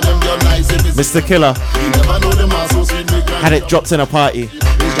bumper, them girl nice if it's Mr. Killer you never know them are so sweet, me grind. had it dropped in a party.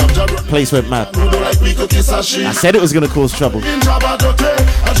 Place went mad. Like we could kiss a sheep. I said it was gonna cause trouble. In Jabba Dote,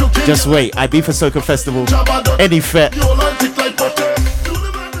 I joke in Just wait, Ibiza Soca Festival, any fet, you all on it like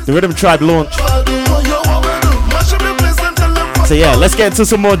Potte. the Rhythm Tribe launch. What you want me do? Mash up your place and tell them fuck So yeah, let's get into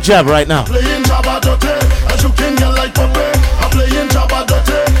some more jab right now. Playing Jabba Dote, I joke in girl like Poppy. I play in Jabba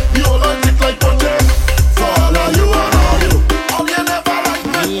Dote, you all on it like Potte. Follow you and all you. All you never like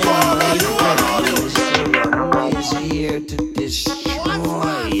me. Follow you and all you. Is here to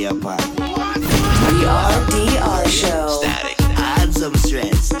destroy your body. The RDR Show. Static. I had some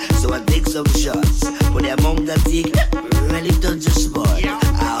stress, so I take some shots. But the amount that take really touch the spot.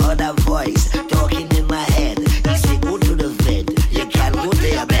 I heard a voice talking in my head. He said, go to the bed. You can't go to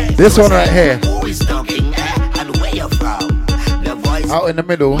your bed. This one right here. Who is talking and where you from? The voice. Out in the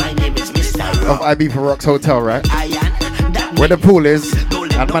middle My name is Mr. of Rock. Ibiza Rocks Hotel, right? That Where the pool is.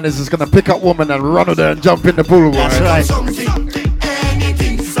 And man is just gonna pick up woman and run with her and jump in the pool. That's right? right. Something,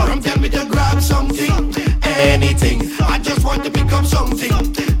 anything. Some tell me to grab something, Anything. I just want to become something,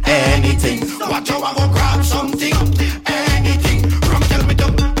 Anything. Watch how I go grab something, anything. From tell me to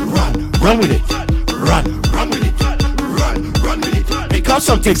run, Run with it. Run. run with it, run with it. Because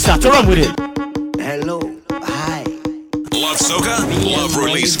something start to run with it. Hello. Hi. Love Soca? Love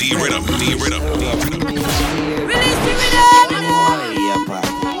Release D Rhythm. D Rhythm.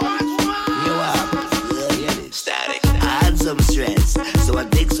 Static. I had some stress, so I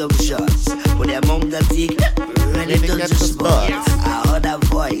take some shots. But the amount that take really touch the spot. I heard a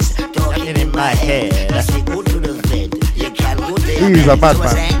voice talking in my head. I say go to the bed. You can't go there. He's a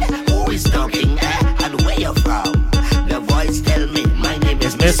madman. Who is talking and where you from? The voice tell me my name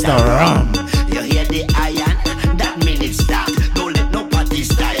is Mr. Rum. You hear the iron? That means it's start. Don't let nobody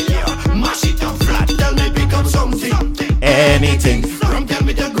style you. Mash it up flat. Tell me become something, Anything. from tell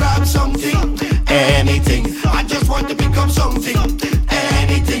me to grab something, Anything. I just want to become something,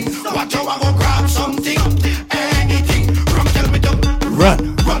 anything. Watch how I go grab something, anything. From tell me to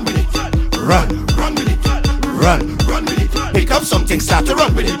Run. run with it, Run. run with it, Run. run with it. Pick up something, start to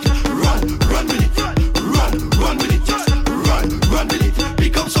run with it. Run with it, run with it, run with it.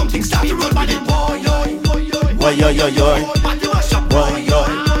 Become something, start to run with it. Boy, yo, Boy, yo, yo, yo. boy, you a shop, Boy, yo.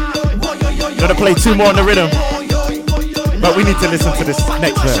 boy, yo, play two more on the rhythm, but we need to listen to this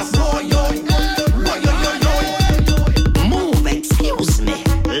next verse. Move, excuse me,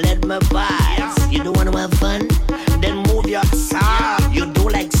 let me pass. You don't want to have fun? Then move your ass. You do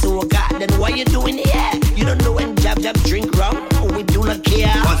like soca, then what you doing here? You don't know when Jab drink rum? We do not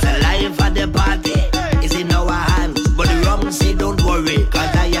care. Cause the life at the party is in our hands. But the rum say don't worry,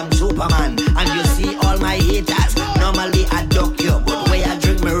 cause I am Superman. And you see all my haters, normally I duck you. But when I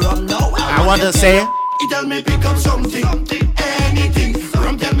drink my rum now, I want to say it tell me pick up something, anything.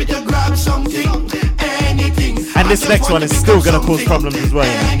 Rum tell me to grab something, anything. And this next one is still gonna cause problems as well.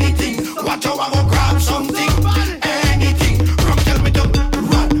 Anything. Watch how I go grab something, anything. Rum tell me to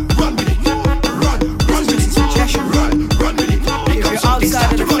run with it, run with it, run with it. If you're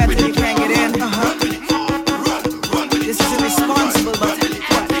outside of the fence and you can't get in, this is irresponsible, but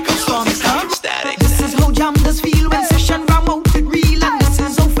strong stuff. This is how jam does feel when session ram out with real, and this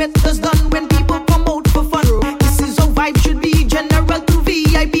is how fete does done when people come out for fun. This is how vibe should be, general to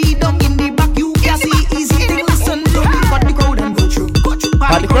VIP. Down in the back, you can see easy thing. Listen to me, cut the crowd and go through.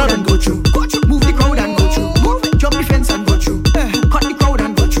 Part the crowd and go through. Move the crowd and go through. Jump the fence and go through. Cut the crowd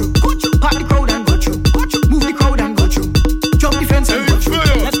and go through. Part the crowd and go through. Move the crowd and go through. Jump the fence and go through.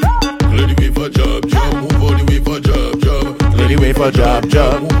 Let's go. Let it wait for job, move all the way for job. Let it wait for job.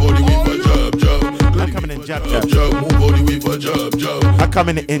 Move all the way for job. I'm coming in jab. Move all the way for job. I'm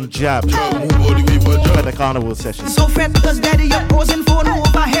coming in jab. Move all the way for job. For the carnival session. So fret cause daddy you're posing phone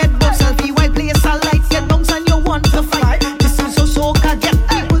overhead. Bob selfie while play a lights. Get bounce and you want to fight. This is so soca, get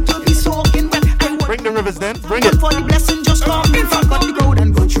people to be soaking wet. Bring the rivers then, bring it. For the blessing just come in front, cut the crowd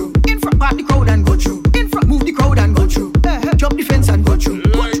and go through. In front, part the crowd and go through. In front, move the crowd and go through. Jump the fence and go through.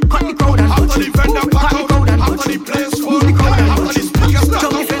 Cut the crowd and go through. Part the crowd and go through. Move the crowd and go through.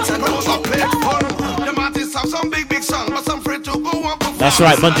 Jump the fence and go through. That's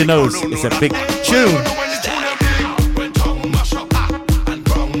right, Bungie knows it's a big tune.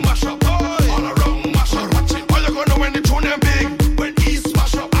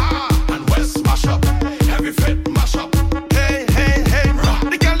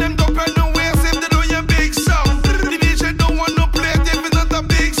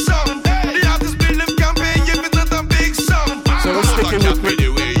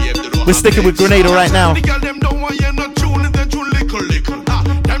 We're sticking with Grenada right now.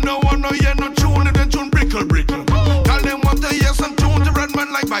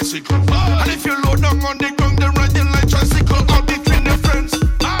 Bicycle. And if you load down on the ground, then riding like tricycle. All between the friends.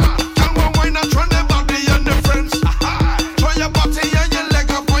 Tell me why not run the body and the friends. Throw your body and your leg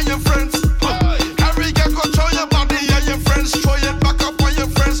up on your friends. Carry your go, throw your body and your friends. Throw it back up on your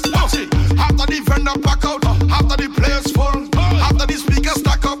friends. After the vendor back out, after the players full, after the speakers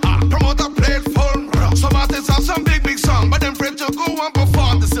stack up, promoter played full. Some artists have some big song, but them afraid to go and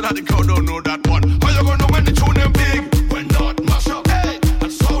perform. They say that the crowd don't know that one. How you gonna know when the tune them big? When not mash up.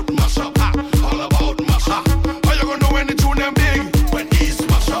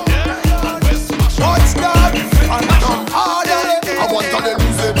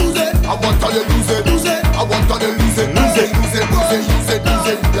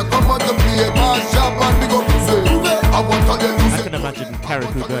 I can imagine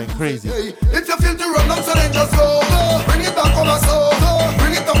Carrico going crazy. If you feel the run down, so then just go. Bring it back on my soul.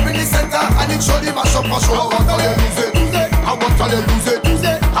 Bring it up in the center and it show the mash up, mash up. I want all you lose it. I want all you lose it.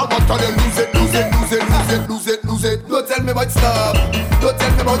 I want all you lose it. Don't tell me about stop. Don't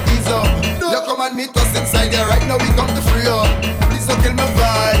tell me about ease up. You come and meet us inside there right now. We come to free up. Please don't kill my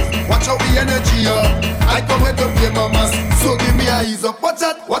vibe. Watch how we energy up. I come here to play my mask, so give me a ease up. Watch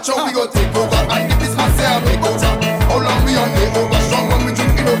that. Watch how we go take over. And if this man say I make over, how long we on the over? Strong when we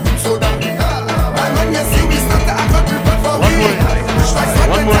drinking up deep soda. And when you see we start to act, prepare for we.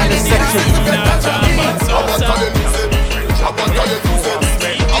 One more in this section. I want all you lose it. I want all you lose it.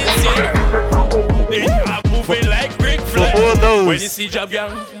 I want all you lose it. Moving like Ric Flair. For all those when you see Jab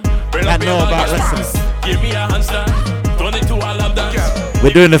Gang, that know about wrestling, give me a handstand. Turn it to a lap dance.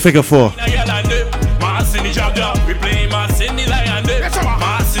 we're doing the figure four. Mass in the Jab Gang, we play mass in the lion.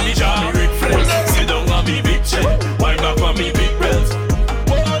 Mass in the Jab, Ric Flair. Sit down on me big chair, wind back on me big belt.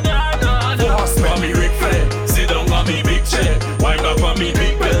 Oh na na na, for me Ric Flair. Sit down on me big chair, wind back on me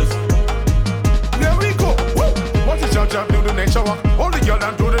big belt. There we go. Woo. What is your job? Do the nature walk. All the girl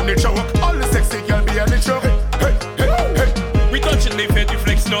and do the nature walk. All the sexy girl be a nature. Hey. We touching the fetty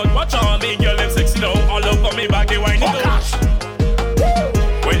flex note. Watch all me girl them sexy now. All over me back they whine it out.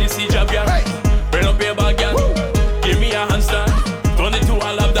 When you see Jab Gang, bring up your bag girl. Give me a handstand. Turn it to a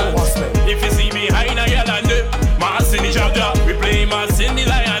lap dance. If you see me high in a girl and mass in the Jab Gang, we play mass in the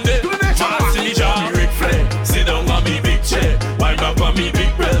lion. Mass in the Jab, Ric Flair. Sit down on me big chair, wind back on me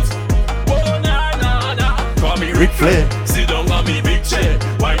big belt. Oh na Ric Flair. Sit down on me big chair.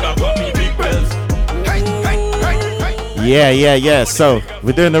 Wind up on me big bells. Yeah. So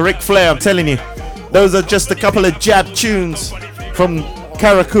we're doing the Ric Flair. I'm telling you, those are just a couple of jab tunes from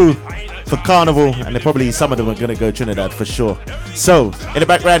Carriacou for Carnival, and probably some of them are gonna go Trinidad for sure. So in the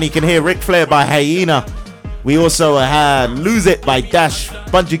background, you can hear Ric Flair by Hyena. We also had Lose It by Dash,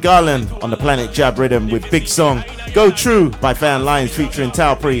 Bungie Garland on the Planet Jab rhythm with Big Song. Go True by Fan Lines featuring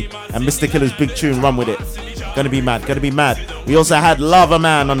Taupri, and Mr. Killer's big tune Run With It. Gonna be mad. We also had Lava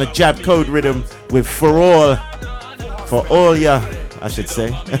Man on the Jab Code rhythm with For All Ya, I should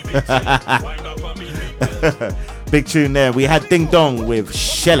say. Big tune there. We had Ding Dong with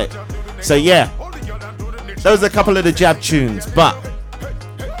Shell It. So yeah, those are a couple of the jab tunes, but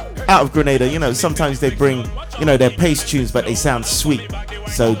out of Grenada, you know, sometimes they bring, you know, their pace tunes, but they sound sweet.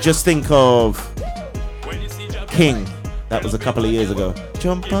 So just think of King. That was a couple of years ago.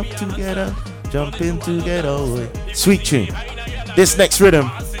 Jump up together, jump in together. Sweet tune. This next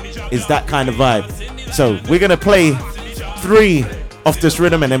rhythm is that kind of vibe. So we're going to play 3 off this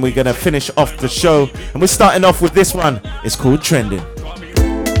rhythm, and then we're going to finish off the show. And we're starting off with this one. It's called Trending.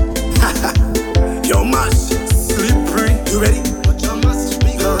 Yo, Mash, slippery, you ready?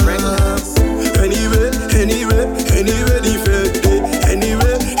 Anyway,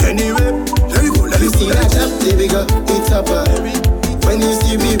 let me see that jump, we go eat up. When you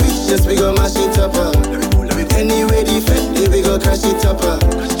see me reach, just we go mash it up. Anyway, defend, we go crash it up.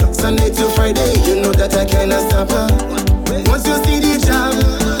 Sunday to Friday, you know that I cannot stop. Once you see the jam,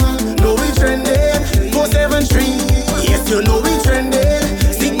 know we trending. 473, yes, you know we trending.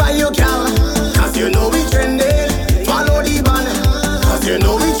 Stick by your gal, cause you know we trending. Follow the banner, cause you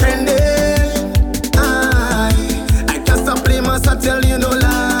know we trending. I can't stop playing my I tell you no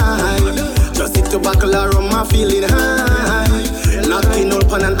lie. Just sit to buckle around my feeling high. Knocking all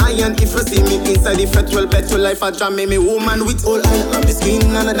pan and iron. If you see me inside the federal bet to life, I jam me woman with all eye on the screen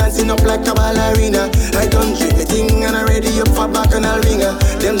and I dancing up like a ballerina. I don't drink the thing and I ready up for back and I'll ringer.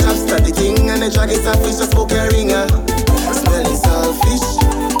 Them jobs start the thing and the drag is a fish, just poke a ringer. Smelling saltfish.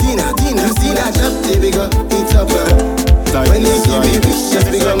 Dina, you see that job, they big up, eat up. When you see me rich, just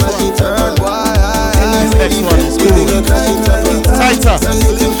big up, mash it up. Next one is cool. Tighter.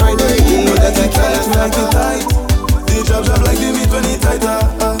 Sunday till Friday, you know that I can't stop it tight. The job like the meat when it tighter.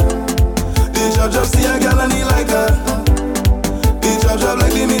 The job see a girl and he like her. The job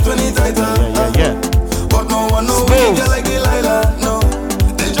like the meat when it tighter. Yeah. But no one know we get like Delilah. No.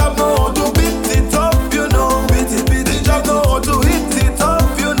 The job know how to beat it up, you know. The job know how to hit it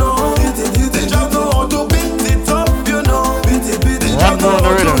up, you know. The job know how to beat it up, you know. The job know how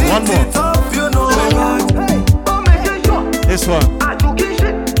to hit it up, you know. This one.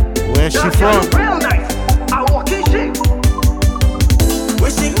 Where's she from?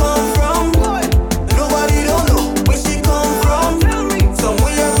 Where she come from? Nobody don't know. Where she come from?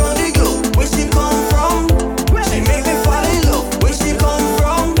 Somewhere around the globe. Where she come from? She make me fall in love. Where she come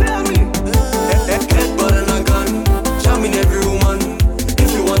from? Head butt and a gun, jamming every woman.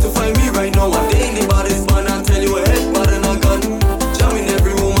 If you want to find me right now, I'm the anybody's man. I'll tell you a head butt and a gun, jamming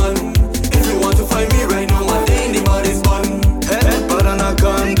every woman. If you want to find me right now, I'm the anybody's man. Head butt and a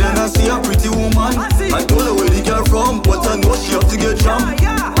gun, then I see a pretty woman. I told her where the girl from, but I know she have to get jammed.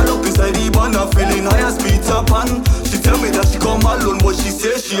 I look inside the band, I'm feeling high as Peter Pan. She tell me that she come alone, but she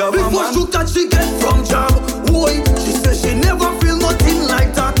say she have a man. Before she catch she get from job, boy. She say she never feel nothing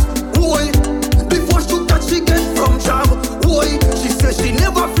like that, boy. Before she catch she get from job, boy. She say she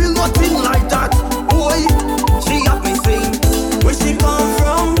never feel nothing like that, boy. She got me saying, where she come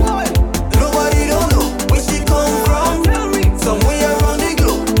from? Nobody don't know where she come from. Somewhere around the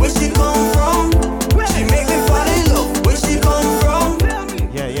globe, where she come from? She make me fall in love. Where she come from?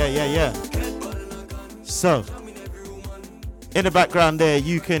 Yeah. So, in the background there,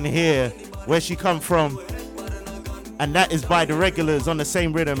 you can hear Where She Come From. And that is by the Regulars on the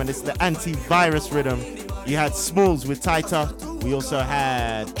same rhythm, and it's the antivirus rhythm. You had Smalls with Tighter. We also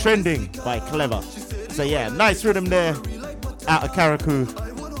had Trending by Clever. So yeah, nice rhythm there out of Carriacou.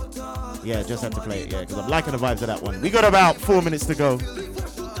 Yeah, just had to play it, because I'm liking the vibes of that one. We got about 4 minutes to go.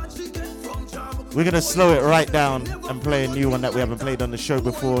 We're going to slow it right down and play a new one that we haven't played on the show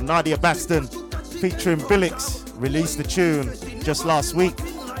before. Nadia Baxton featuring Billix released the tune just last week.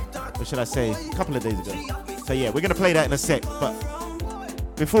 Or should I say, a couple of days ago. So yeah, we're going to play that in a sec. But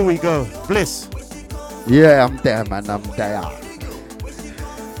before we go, Bliss. Yeah, I'm there, man. I'm there.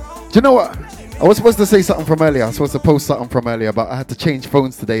 Do you know what? I was supposed to say something from earlier. I was supposed to post something from earlier, but I had to change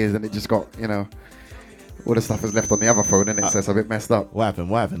phones today, and it just got, all the stuff is left on the other phone, innit? So it's a bit messed up. What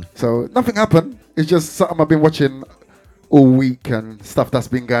happened? So nothing happened. It's just something I've been watching all week and stuff that's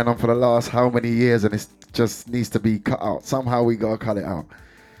been going on for the last how many years, and it's just needs to be cut out. Somehow we gotta cut it out.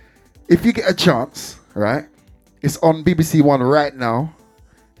 If you get a chance, right? It's on BBC One right now.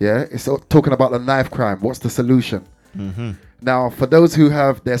 Yeah, it's talking about the knife crime. What's the solution? Mm-hmm. Now, for those who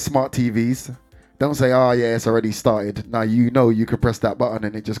have their smart TVs, don't say, oh yeah, it's already started. Now you know you can press that button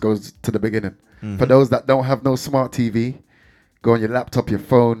and it just goes to the beginning. Mhm. For those that don't have no smart TV, go on your laptop, your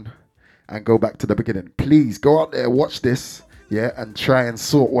phone, and go back to the beginning. Please go out there, watch this, yeah, and try and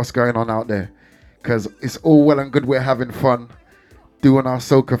sort what's going on out there. Because it's all well and good we're having fun, doing our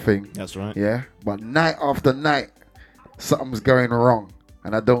soca thing. That's right. Yeah, but night after night, something's going wrong.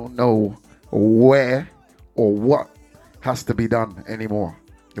 And I don't know where or what has to be done anymore.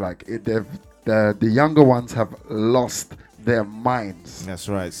 Like, the younger ones have lost their minds. That's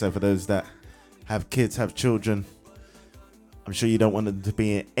right. So for those that have kids, have children, I'm sure you don't want them to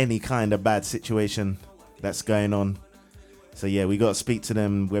be in any kind of bad situation that's going on. So yeah, we got to speak to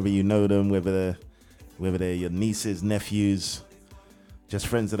them, whether you know them, whether they're your nieces, nephews, just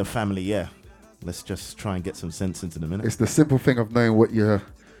friends of the family. Yeah, let's just try and get some sense into them, innit? It's the simple thing of knowing what your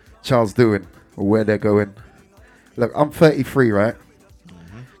child's doing or where they're going. Look, I'm 33, right?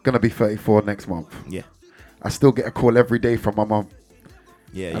 Gonna be 34 next month. Yeah. I still get a call every day from my mum.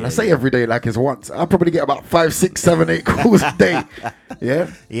 Yeah, and I say every day like it's once. I probably get about 5, 6, 7, 8 calls a day. Yeah?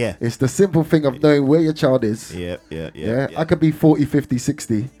 Yeah. It's the simple thing of knowing where your child is. Yeah. I could be 40, 50,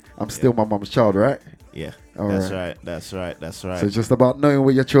 60. I'm still my mum's child, right? Yeah. All That's right. right. That's right. That's right. So it's just about knowing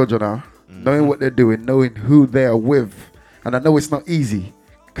where your children are, knowing what they're doing, knowing who they're with. And I know it's not easy,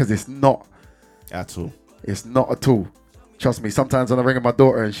 because it's not. At all. It's not at all. Trust me, sometimes when I ring my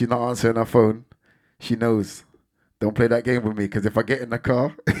daughter and she's not answering her phone, she knows. Don't play that game with me, because if I get in the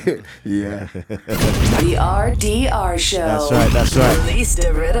car, yeah. The RDR Show. That's right, that's right. Release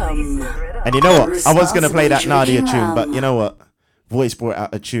the rhythm. And you know what? I was going to play that Responsibly Nadia drinking tune, but rum. you know what? Voice brought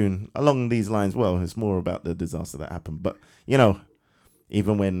out a tune along these lines. Well, it's more about the disaster that happened. But, you know,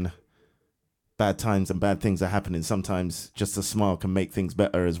 even when bad times and bad things are happening, sometimes just a smile can make things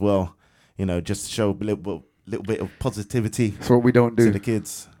better as well. You know, just show a little bit of positivity. That's what we don't do to the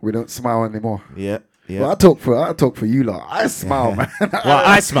kids. We don't smile anymore. Yeah. Yeah. Well, I talk for you lot. I smile, man. Well,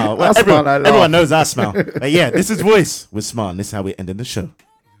 I smile. Well, everyone knows I smile. But yeah, this is Voice with Smile. This is how we ended the show.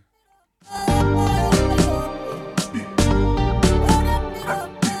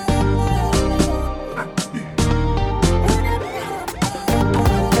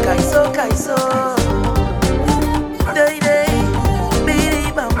 Kaiso, day,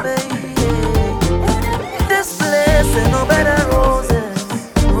 bidi bambe. This place ain't no better roses.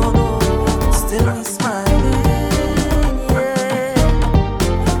 Oh no, still we smiling, yeah.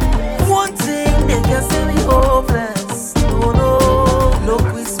 One thing they can say we hopeless. Oh no, look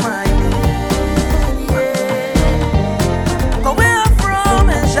we smiling, yeah. 'Cause where I'm from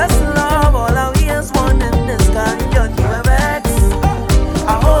is just love. All our ears one in this canyon, you have X.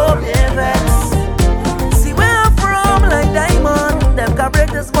 I hope they vex. See where I'm from, like diamond. Them can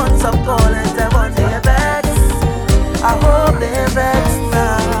break the sponge of gold and them on their vex. I hope they vex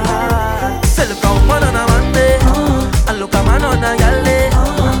now. So look how man on a Monday, and look a man on a Yale.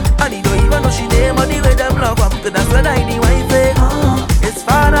 And he don't even know she name or the way them love up. Cause that's when I the wife. It's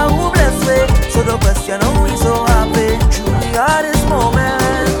Father who bless me. So the question how we so happy. Truly hardest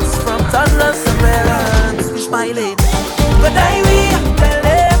moments from toddlers to parents. We smiling. But I will tell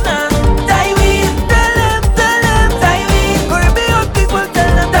them now. Die we, tell them, die we. Caribbean people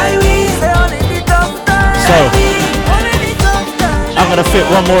tell them, die we. Say on in the tough time. So, On in the tough time. I'm going to fit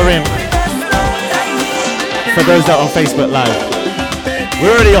one more in. For those that are on Facebook Live.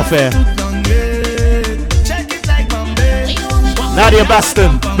 We're already off air. Nadia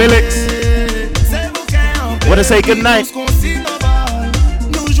Baston, Billix. Want to say good night.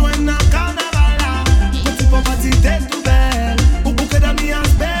 Nous joignent dans le carnaval là. Petit papa dit t'es tout belle. Pour que d'amis en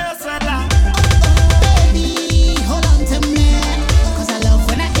spare soit là. Baby, hold on to me, 'cause I love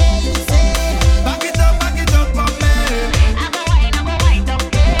when I hear you say, Back it up for me. I'm a wine up,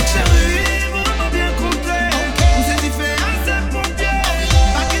 yeah. Chérie, vraiment bien compté. On s'est différent, c'est pour Dieu.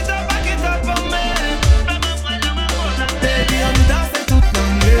 Back it up for me. Baby, on danse toute la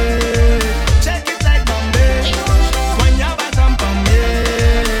nuit. Check it like Bombay. When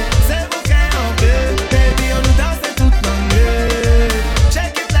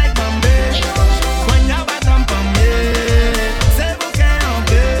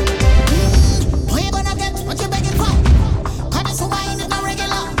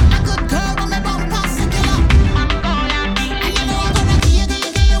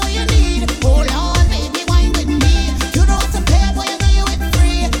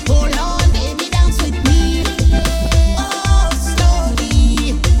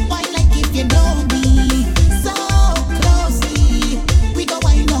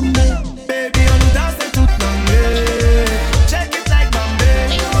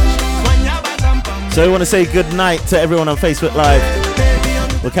So I want to say good night to everyone on Facebook Live.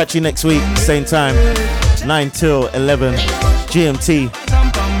 We'll catch you next week, same time, 9 till 11 GMT,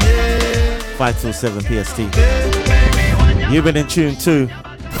 5 till 7 PST. You've been in tune to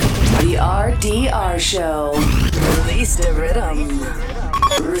The RDR Show. Release the rhythm.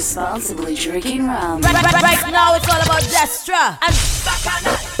 Responsibly drinking rum. Right now it's all about Destra and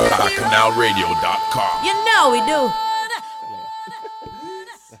BacchanalRadio.com. You know we do.